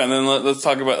things to talk about, and then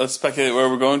let's speculate where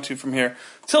we're going to from here.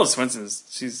 Tilda Swinton's...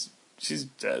 She's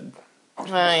dead. Oh,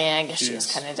 yeah, I guess she is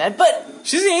kind of dead. But...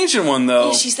 She's the ancient one, though.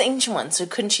 Yeah, she's the ancient one, so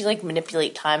couldn't she, like,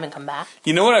 manipulate time and come back?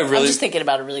 You know what I'm just thinking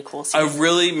about a really cool scene. I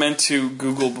really meant to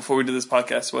Google before we did this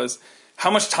podcast was how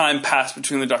much time passed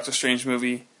between the Doctor Strange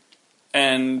movie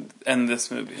and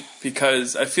this movie,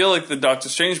 because I feel like the Doctor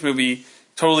Strange movie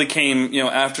totally came,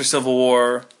 after Civil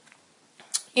War.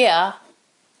 Yeah.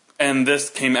 And this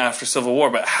came after Civil War,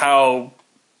 but how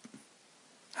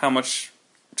much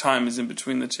time is in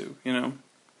between the two,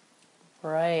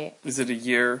 Right. Is it a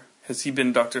year? Has he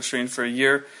been Doctor Strange for a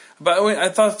year? But I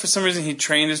thought for some reason he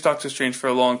trained as Doctor Strange for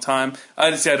a long time.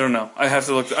 I don't know. I have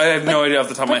to look. I have no idea off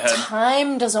the top of my head.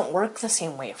 Time doesn't work the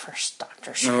same way for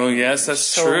Doctor Strange. Oh, yes,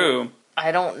 that's true.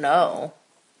 I don't know.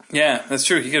 Yeah, that's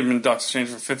true. He could have been Doctor Strange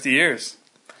for 50 years.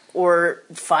 Or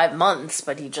 5 months,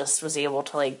 but he just was able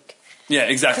to, Yeah,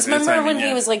 exactly. Because remember when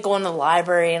he was, going to the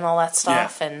library and all that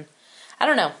stuff? Yeah. And I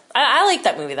don't know. I like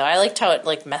that movie, though. I liked how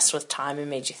it, messed with time and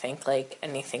made you think,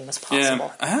 anything was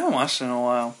possible. Yeah, I haven't watched it in a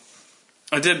while.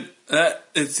 I did.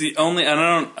 It's the only...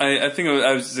 I think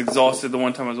I was exhausted the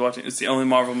one time I was watching it. It's the only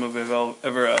Marvel movie I've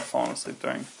ever fallen asleep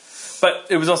during. But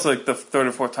it was also, the third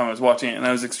or fourth time I was watching it, and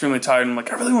I was extremely tired, and I'm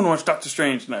like, I really want to watch Doctor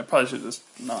Strange, and I probably should have just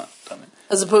not done it.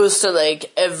 As opposed to,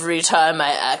 every time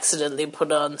I accidentally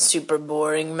put on Super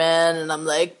Boring Man, and I'm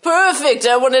like, perfect,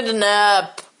 I wanted a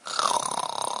nap.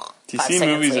 DC 5 seconds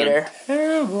movies later. are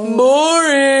terrible.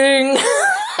 Boring!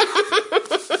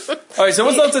 Alright, so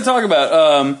what's left to talk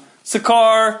about?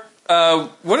 Sakaar,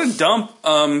 what a dump.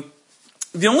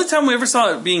 The only time we ever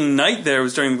saw it being night there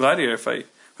was during the Gladiator fight.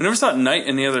 We never saw it night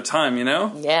any other time,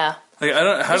 Yeah. I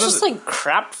don't. How it's does just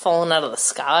crap falling out of the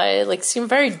sky. Seemed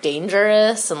very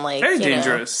dangerous and very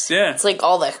dangerous? Yeah, it's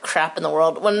all the crap in the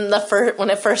world. When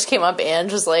it first came up,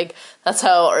 Ange was like, "That's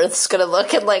how Earth's gonna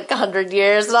look in 100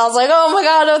 years," and I was like, "Oh my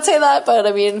god, don't say that!" But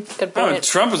I mean, good point. Oh,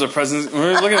 Trump is a president.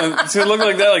 We're looking at it's gonna look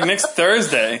like that next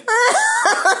Thursday.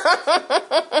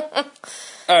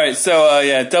 All right, so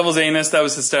Devil's Anus, that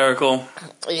was hysterical.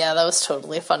 Yeah, that was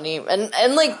totally funny and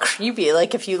creepy.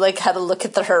 If you had to look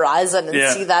at the horizon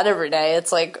and see that every day,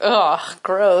 it's ugh,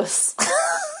 gross.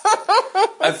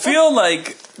 I feel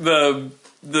like the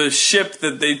ship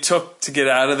that they took to get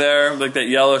out of there, that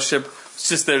yellow ship, was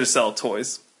just there to sell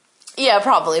toys. Yeah,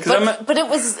 probably. But it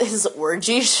was his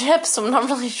orgy ship, so I'm not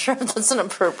really sure if that's an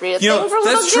appropriate thing for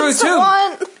little kids to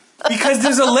want. Because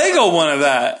there's a Lego one of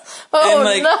that. Oh,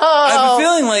 and no. I have a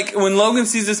feeling when Logan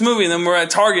sees this movie and then we're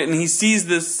at Target and he sees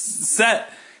this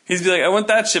set, he's be like, I want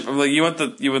that ship. I'm like, you want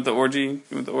the orgy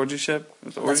ship?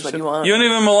 That's what you want. You don't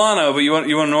even Milano, but you want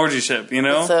an orgy ship,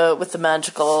 With the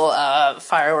magical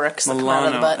fireworks that come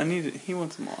out of the butt. He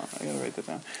wants a Milano. I gotta write that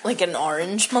down. Like an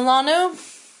orange Milano?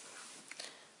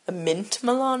 A mint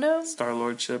Milano?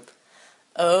 Star-Lord ship.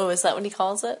 Oh, is that what he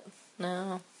calls it?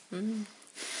 No. Mm.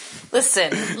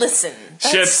 Listen.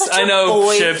 Ships, I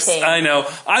know, ships, thing. I know.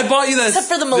 I bought you Except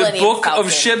for the Millennium book Falcon.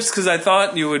 of ships because I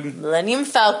thought you would... Millennium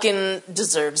Falcon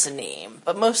deserves a name,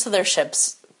 but most of their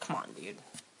ships, come on, dude.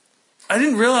 I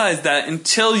didn't realize that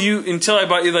until I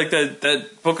bought you that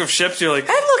book of ships. You're like,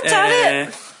 I looked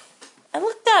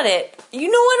at it.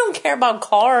 You know I don't care about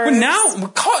cars. But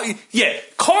now,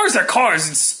 cars are cars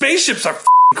and spaceships are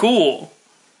cool.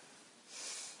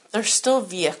 They're still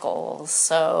vehicles,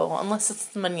 so unless it's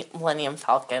the Millennium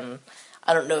Falcon,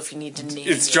 I don't know if you need to name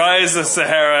it. It's dry as the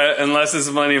Sahara unless it's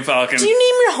the Millennium Falcon. Do you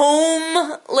name your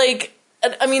home,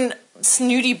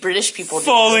 snooty British people do?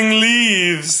 Falling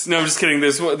leaves. No, I'm just kidding.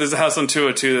 There's a house on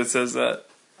 202 that says that.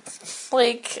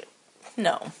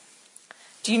 No.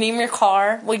 Do you name your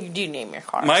car? Well, you do name your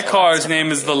car. My car's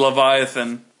name is the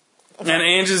Leviathan. Okay. And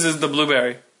Angie's is the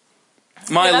Blueberry.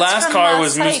 My last car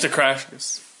was Mr.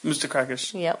 Crashes. Mr.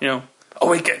 Crackish. Yep.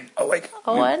 Awaken.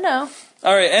 Oh, I know.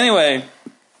 All right, anyway.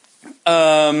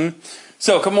 So,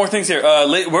 a couple more things here.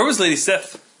 Where was Lady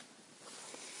Sif?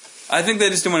 I think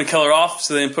they just didn't want to kill her off,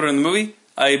 so they didn't put her in the movie.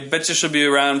 I bet you she'll be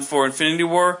around for Infinity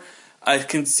War. I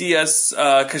can see us,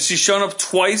 because she's shown up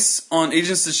twice on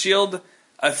Agents of S.H.I.E.L.D.,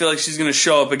 I feel like she's going to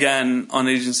show up again on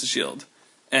Agents of S.H.I.E.L.D.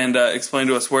 and explain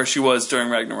to us where she was during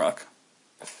Ragnarok.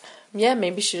 Yeah,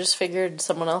 maybe she just figured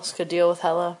someone else could deal with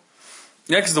Hela.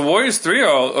 Yeah, because the Warriors 3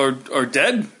 are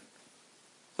dead.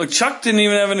 Chuck didn't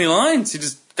even have any lines. He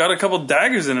just got a couple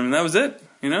daggers in him, and that was it.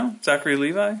 Zachary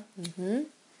Levi.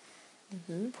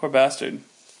 Mm-hmm. Poor bastard.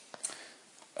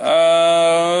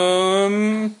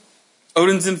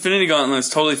 Odin's Infinity Gauntlet is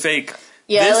totally fake.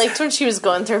 Yeah, I liked when she was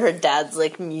going through her dad's,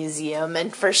 museum,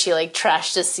 and first she,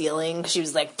 trashed the ceiling, she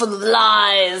was full of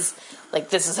lies.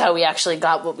 This is how we actually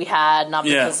got what we had, not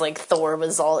because, Thor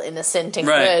was all innocent and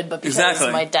good, but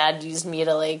because my dad used me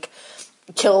to,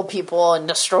 kill people and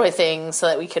destroy things so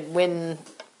that we could win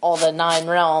all the 9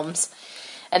 realms.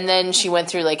 And then she went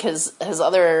through, his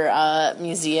other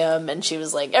museum, and she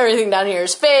was like, everything down here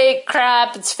is fake,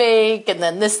 crap, it's fake. And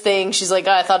then this thing, she's like,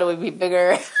 oh, I thought it would be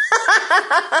bigger.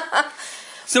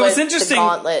 So it's interesting. The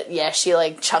gauntlet, yeah, she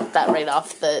like chucked that right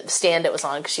off the stand it was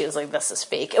on because she was like, "This is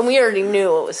fake," and we already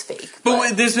knew it was fake.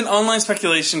 But there's been online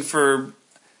speculation for.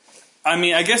 I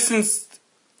mean, I guess since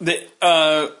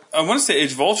I want to say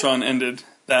Age of Ultron ended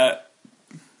that.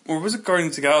 Or was it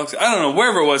Guardians of the Galaxy? I don't know,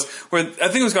 wherever it was. Where I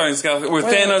think it was Guardians of the Galaxy, where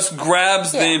Thanos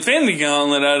grabs the Infinity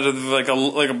Gauntlet out of like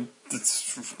a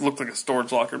it looked like a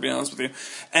storage locker, to be honest with you,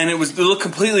 and it looked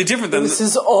completely different than this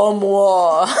is en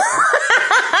moi.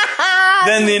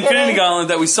 than the Infinity Gauntlet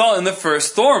that we saw in the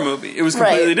first Thor movie. It was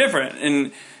completely different,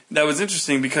 and that was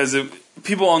interesting because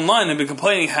people online have been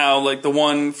complaining how like the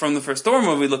one from the first Thor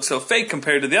movie looked so fake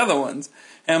compared to the other ones,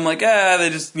 and I'm like, they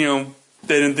just they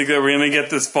didn't think they were going to get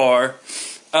this far.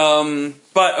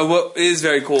 But what is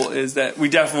very cool is that we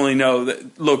definitely know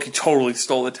that Loki totally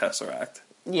stole the Tesseract.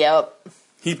 Yep.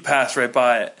 He passed right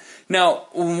by it. Now,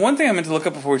 one thing I meant to look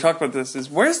up before we talk about this is,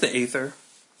 where's the Aether?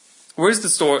 Where's the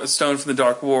stone from the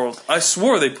Dark World? I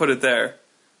swore they put it there.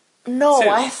 No,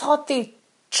 I thought they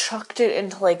chucked it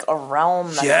into like a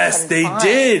realm that yes, they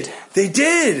did. They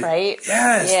did. Right?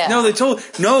 Yes. Yeah. No,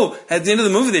 at the end of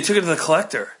the movie, they took it to the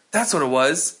Collector. That's what it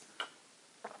was.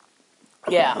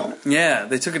 Yeah. Yeah,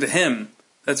 they took it to him.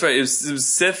 That's right. It was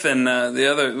Sif and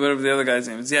the other, whatever the other guy's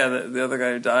name is. Yeah, the other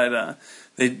guy who died.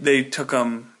 They took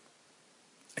I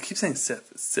keep saying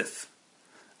Sif. It's Sif.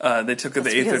 They took the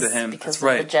Aether to him. Because That's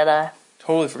right. The Jedi.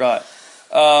 Totally forgot.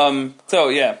 So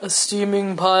yeah, a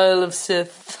steaming pile of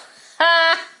Sith.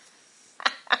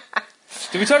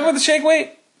 Did we talk about the shake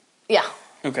weight? Yeah.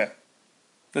 Okay,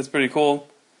 that's pretty cool.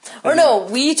 Or no,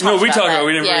 we talked about it.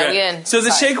 We didn't. Yeah. So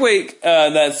the shake weight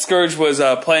that Scourge was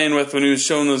playing with when he was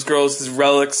showing those girls his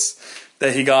relics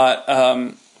that he got,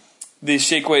 the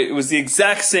shake weight was the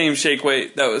exact same shake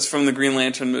weight that was from the Green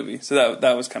Lantern movie. So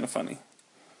that was kind of funny.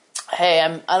 Hey,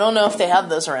 I don't know if they have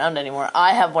those around anymore.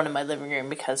 I have one in my living room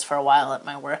because for a while at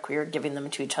my work we were giving them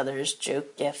to each other as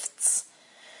joke gifts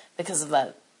because of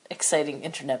that exciting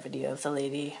internet video of the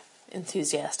lady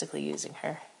enthusiastically using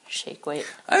her shake weight.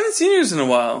 I haven't seen yours in a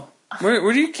while.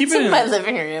 Where do you keep it? It's in my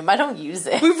living room. I don't use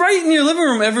it. We write in your living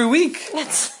room every week.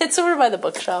 It's over by the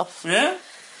bookshelf. Yeah?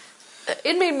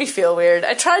 It made me feel weird.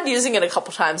 I tried using it a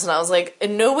couple times and I was like,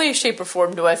 in no way, shape, or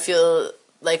form do I feel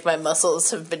like my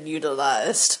muscles have been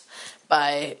utilized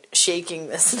by shaking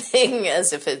this thing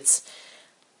as if it's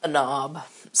a knob.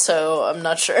 So I'm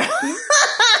not sure.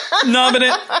 Knobbing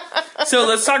it. So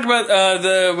let's talk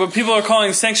about what people are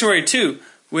calling Sanctuary 2,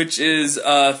 which is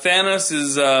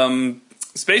Thanos'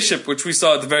 spaceship, which we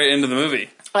saw at the very end of the movie.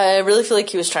 I really feel like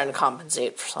he was trying to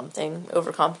compensate for something,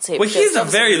 overcompensate. Well, he's a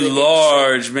very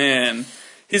large man.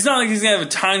 He's not like he's going to have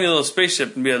a tiny little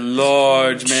spaceship and be a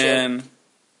large man.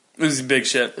 It was a big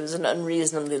ship. It was an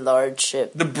unreasonably large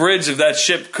ship. The bridge of that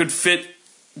ship could fit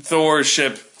Thor's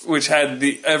ship, which had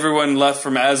everyone left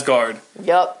from Asgard.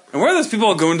 Yep. And where are those people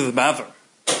all going to the bathroom?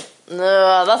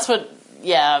 That's what...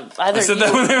 Yeah, either I said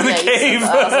that when they were in the cave.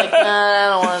 I was like, I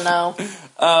don't want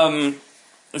to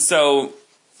know. So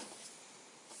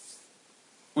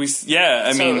it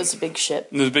was a big ship.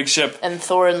 It was a big ship. And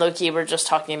Thor and Loki were just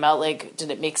talking about, like,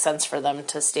 did it make sense for them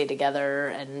to stay together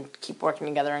and keep working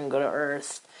together and go to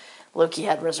Earth? Loki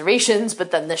had reservations,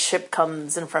 but then the ship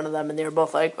comes in front of them and they were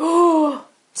both like, oh!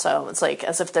 So it's like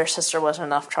as if their sister wasn't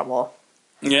enough trouble.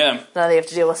 Yeah. Now they have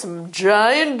to deal with some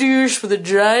giant douche with a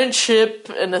giant ship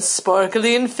and a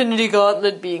sparkly infinity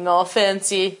gauntlet being all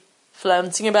fancy,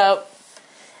 flouncing about,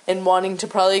 and wanting to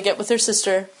probably get with her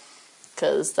sister.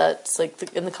 Because that's, like,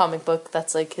 in the comic book,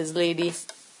 that's, like, his lady.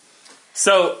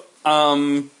 So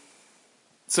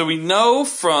we know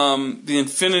from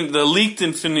the leaked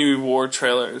Infinity War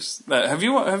trailers that have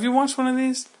you watched one of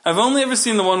these? I've only ever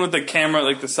seen the one with the camera,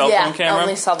 like the cell phone camera. I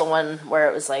only saw the one where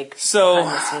it was like behind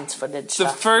the scenes footage. The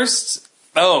stuff. first.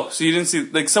 Oh, so you didn't see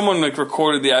like someone like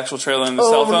recorded the actual trailer in the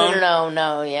cell phone?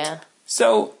 No, yeah.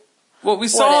 So what we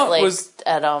saw was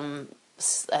at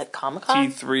Comic-Con?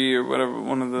 T3 or whatever,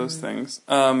 one of those things.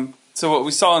 So what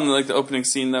we saw in the opening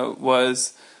scene though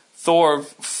was Thor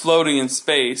floating in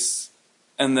space.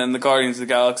 And then the Guardians of the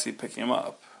Galaxy picking him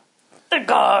up. The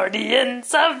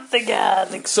Guardians of the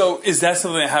Galaxy. So is that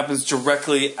something that happens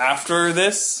directly after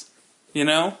this? You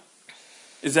know?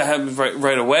 Is that happens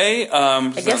right away?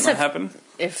 Does that not happen?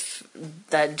 If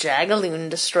that Jagaloon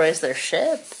destroys their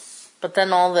ship, but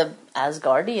then all the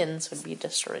Asgardians would be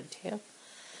destroyed too.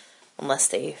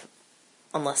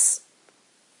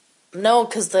 No,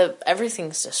 because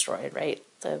everything's destroyed, right?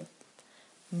 The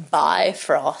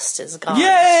Bifrost is gone.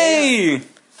 Yay! Too.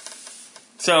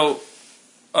 So,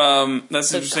 that's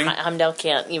so interesting. Heimdall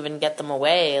can't even get them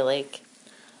away. Like,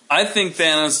 I think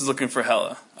Thanos is looking for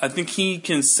Hela. I think he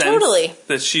can sense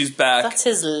that she's back. That's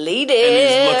his lady. And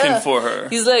he's looking for her.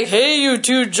 He's like, hey, you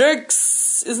two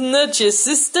jerks. Isn't that your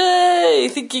sister? You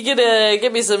think you're gonna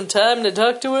give me some time to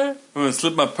talk to her? I'm gonna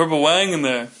slip my purple wang in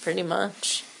there. Pretty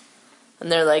much.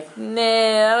 And they're like, nah,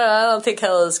 I don't think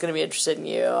Hella's gonna be interested in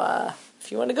you.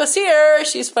 If you want to go see her,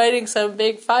 she's fighting some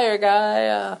big fire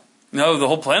guy. No, the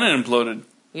whole planet imploded.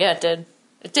 Yeah, it did.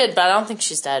 It did, but I don't think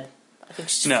she's dead. I think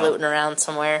she's floating around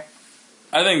somewhere.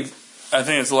 I think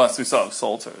it's the last we saw of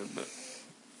Salter, but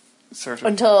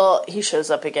certainly. Until he shows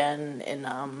up again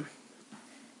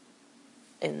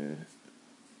in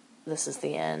This Is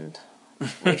the End,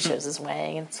 where he shows his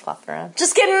wang and it's flopping around.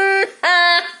 Just kidding!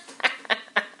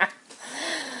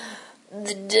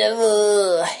 The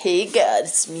devil. Hey God,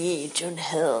 it's me, Jonah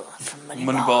Hill from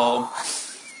Moneyball.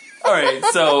 Alright,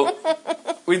 so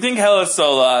we think Hella's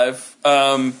still alive.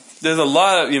 There's a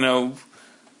lot of,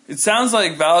 it sounds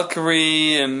like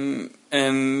Valkyrie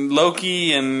and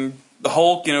Loki and the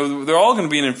Hulk, they're all going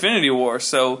to be in Infinity War,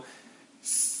 so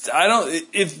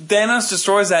if Thanos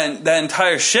destroys that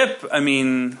entire ship, I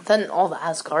mean... Then all the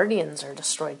Asgardians are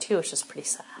destroyed too, which is pretty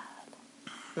sad.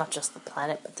 Not just the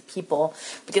planet, but the people.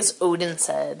 Because Odin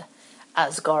said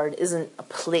Asgard isn't a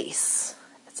place,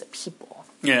 it's a people.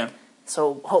 Yeah.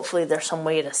 So hopefully there's some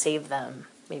way to save them.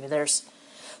 Maybe there's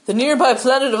the nearby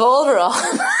planet of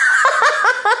Alderaan.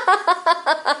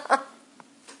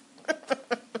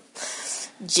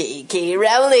 J.K.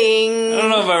 Rowling. I don't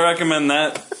know if I recommend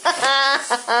that.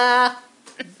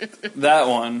 That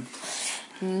one.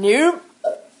 Nope.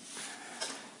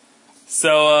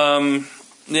 So,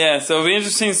 so it'll be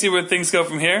interesting to see where things go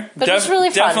from here. But it's really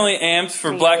fun. Definitely amped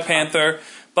for Black Panther.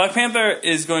 Black Panther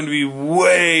is going to be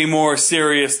way more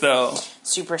serious, though.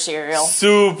 Super serial.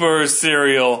 Super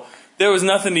serial. There was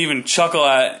nothing to even chuckle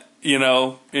at, in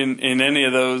any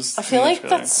of those. I feel like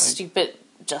that stupid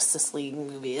Justice League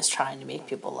movie is trying to make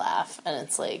people laugh, and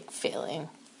it's, failing.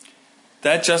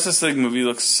 That Justice League movie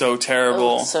looks so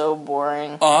terrible. It looks so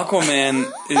boring.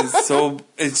 Aquaman is so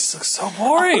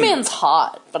boring. Aquaman's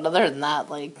hot, but other than that,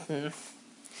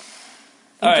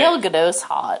 Gal Gadot's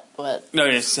hot, but... No,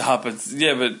 it's hot, but...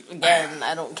 Yeah, but... Again,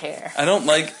 I don't care. I don't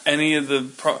like any of the...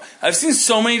 I've seen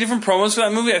so many different promos for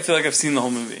that movie, I feel like I've seen the whole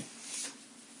movie.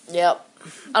 Yep.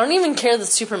 I don't even care that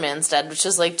Superman's dead, which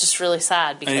is, just really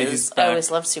sad, because I always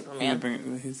loved Superman.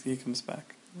 He comes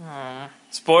back.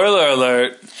 Spoiler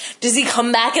alert. Does he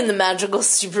come back in the magical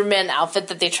Superman outfit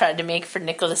that they tried to make for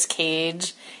Nicolas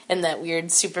Cage in that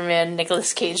weird Superman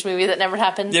Nicolas Cage movie that never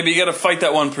happened? Yeah, but you gotta fight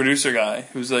that one producer guy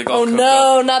who's all oh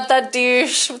no, up. Not that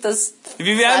douche with his If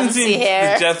you haven't seen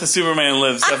The Death of Superman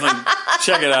Lives, definitely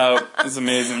check it out. It's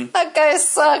amazing. That guy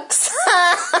sucks.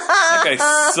 That guy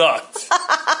sucked.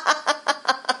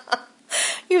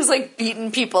 He was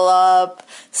beating people up,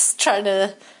 trying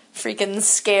to freaking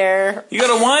scare. You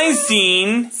go to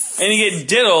Weinstein and you get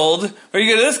diddled, or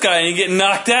you go to this guy and you get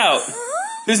knocked out.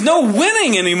 There's no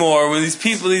winning anymore when these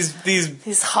people,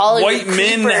 these Hollywood white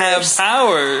men have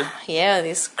power. Yeah,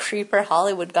 these creeper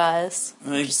Hollywood guys.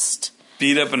 They just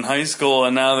beat up in high school,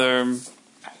 and now they're,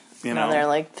 Now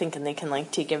they're thinking they can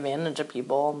take advantage of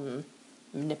people and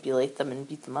manipulate them and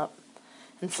beat them up.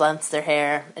 And flounce their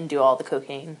hair and do all the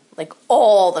cocaine.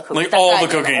 All the cocaine. All the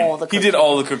cocaine. He did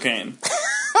all the cocaine.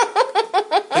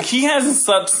 He hasn't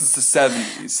slept since the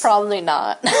 70s. Probably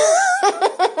not.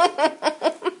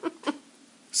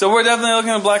 So we're definitely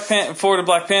looking forward to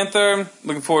Black Panther.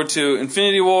 Looking forward to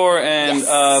Infinity War and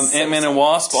Ant-Man and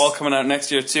Wasp all coming out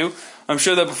next year too. I'm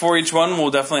sure that before each one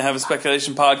we'll definitely have a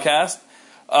speculation podcast.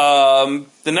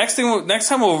 The next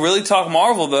time we'll really talk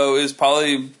Marvel though is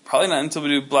probably not until we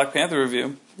do Black Panther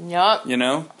review. Yep.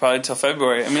 Probably till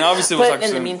February. I mean, obviously we'll talk soon.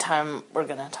 But in the meantime, we're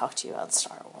gonna talk to you about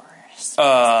Star Wars.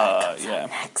 Yeah.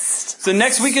 Next. So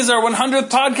next week is our 100th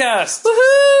podcast.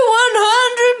 Woohoo!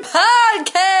 100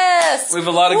 podcasts. We have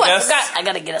a lot of guests. I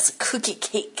gotta get us a cookie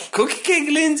cake. Cookie cake,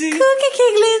 Lindsay. Cookie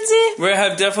cake, Lindsay. We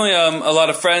have definitely a lot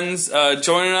of friends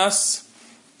joining us.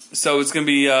 So it's gonna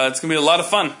be a lot of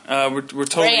fun. We're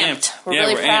totally amped. We're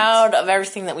really proud of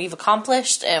everything that we've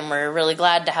accomplished, and we're really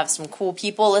glad to have some cool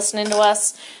people listening to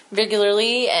us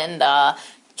regularly, and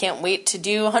can't wait to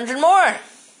do 100 more.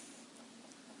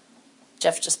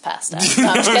 Jeff just passed out. No,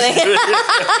 I'm just kidding.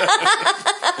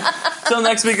 Till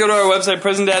next week, go to our website,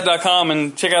 prisondad.com,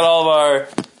 and check out all of our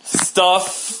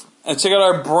stuff. And check out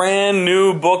our brand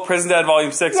new book, Prison Dad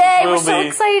Volume 6, Yay, which we'll we're so be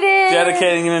excited.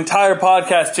 dedicating an entire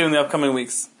podcast to in the upcoming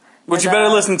weeks. Which you better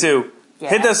listen to. Yeah.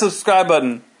 Hit that subscribe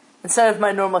button. Instead of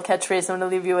my normal catchphrase, I'm going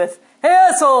to leave you with, hey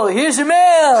asshole, here's your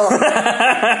mail!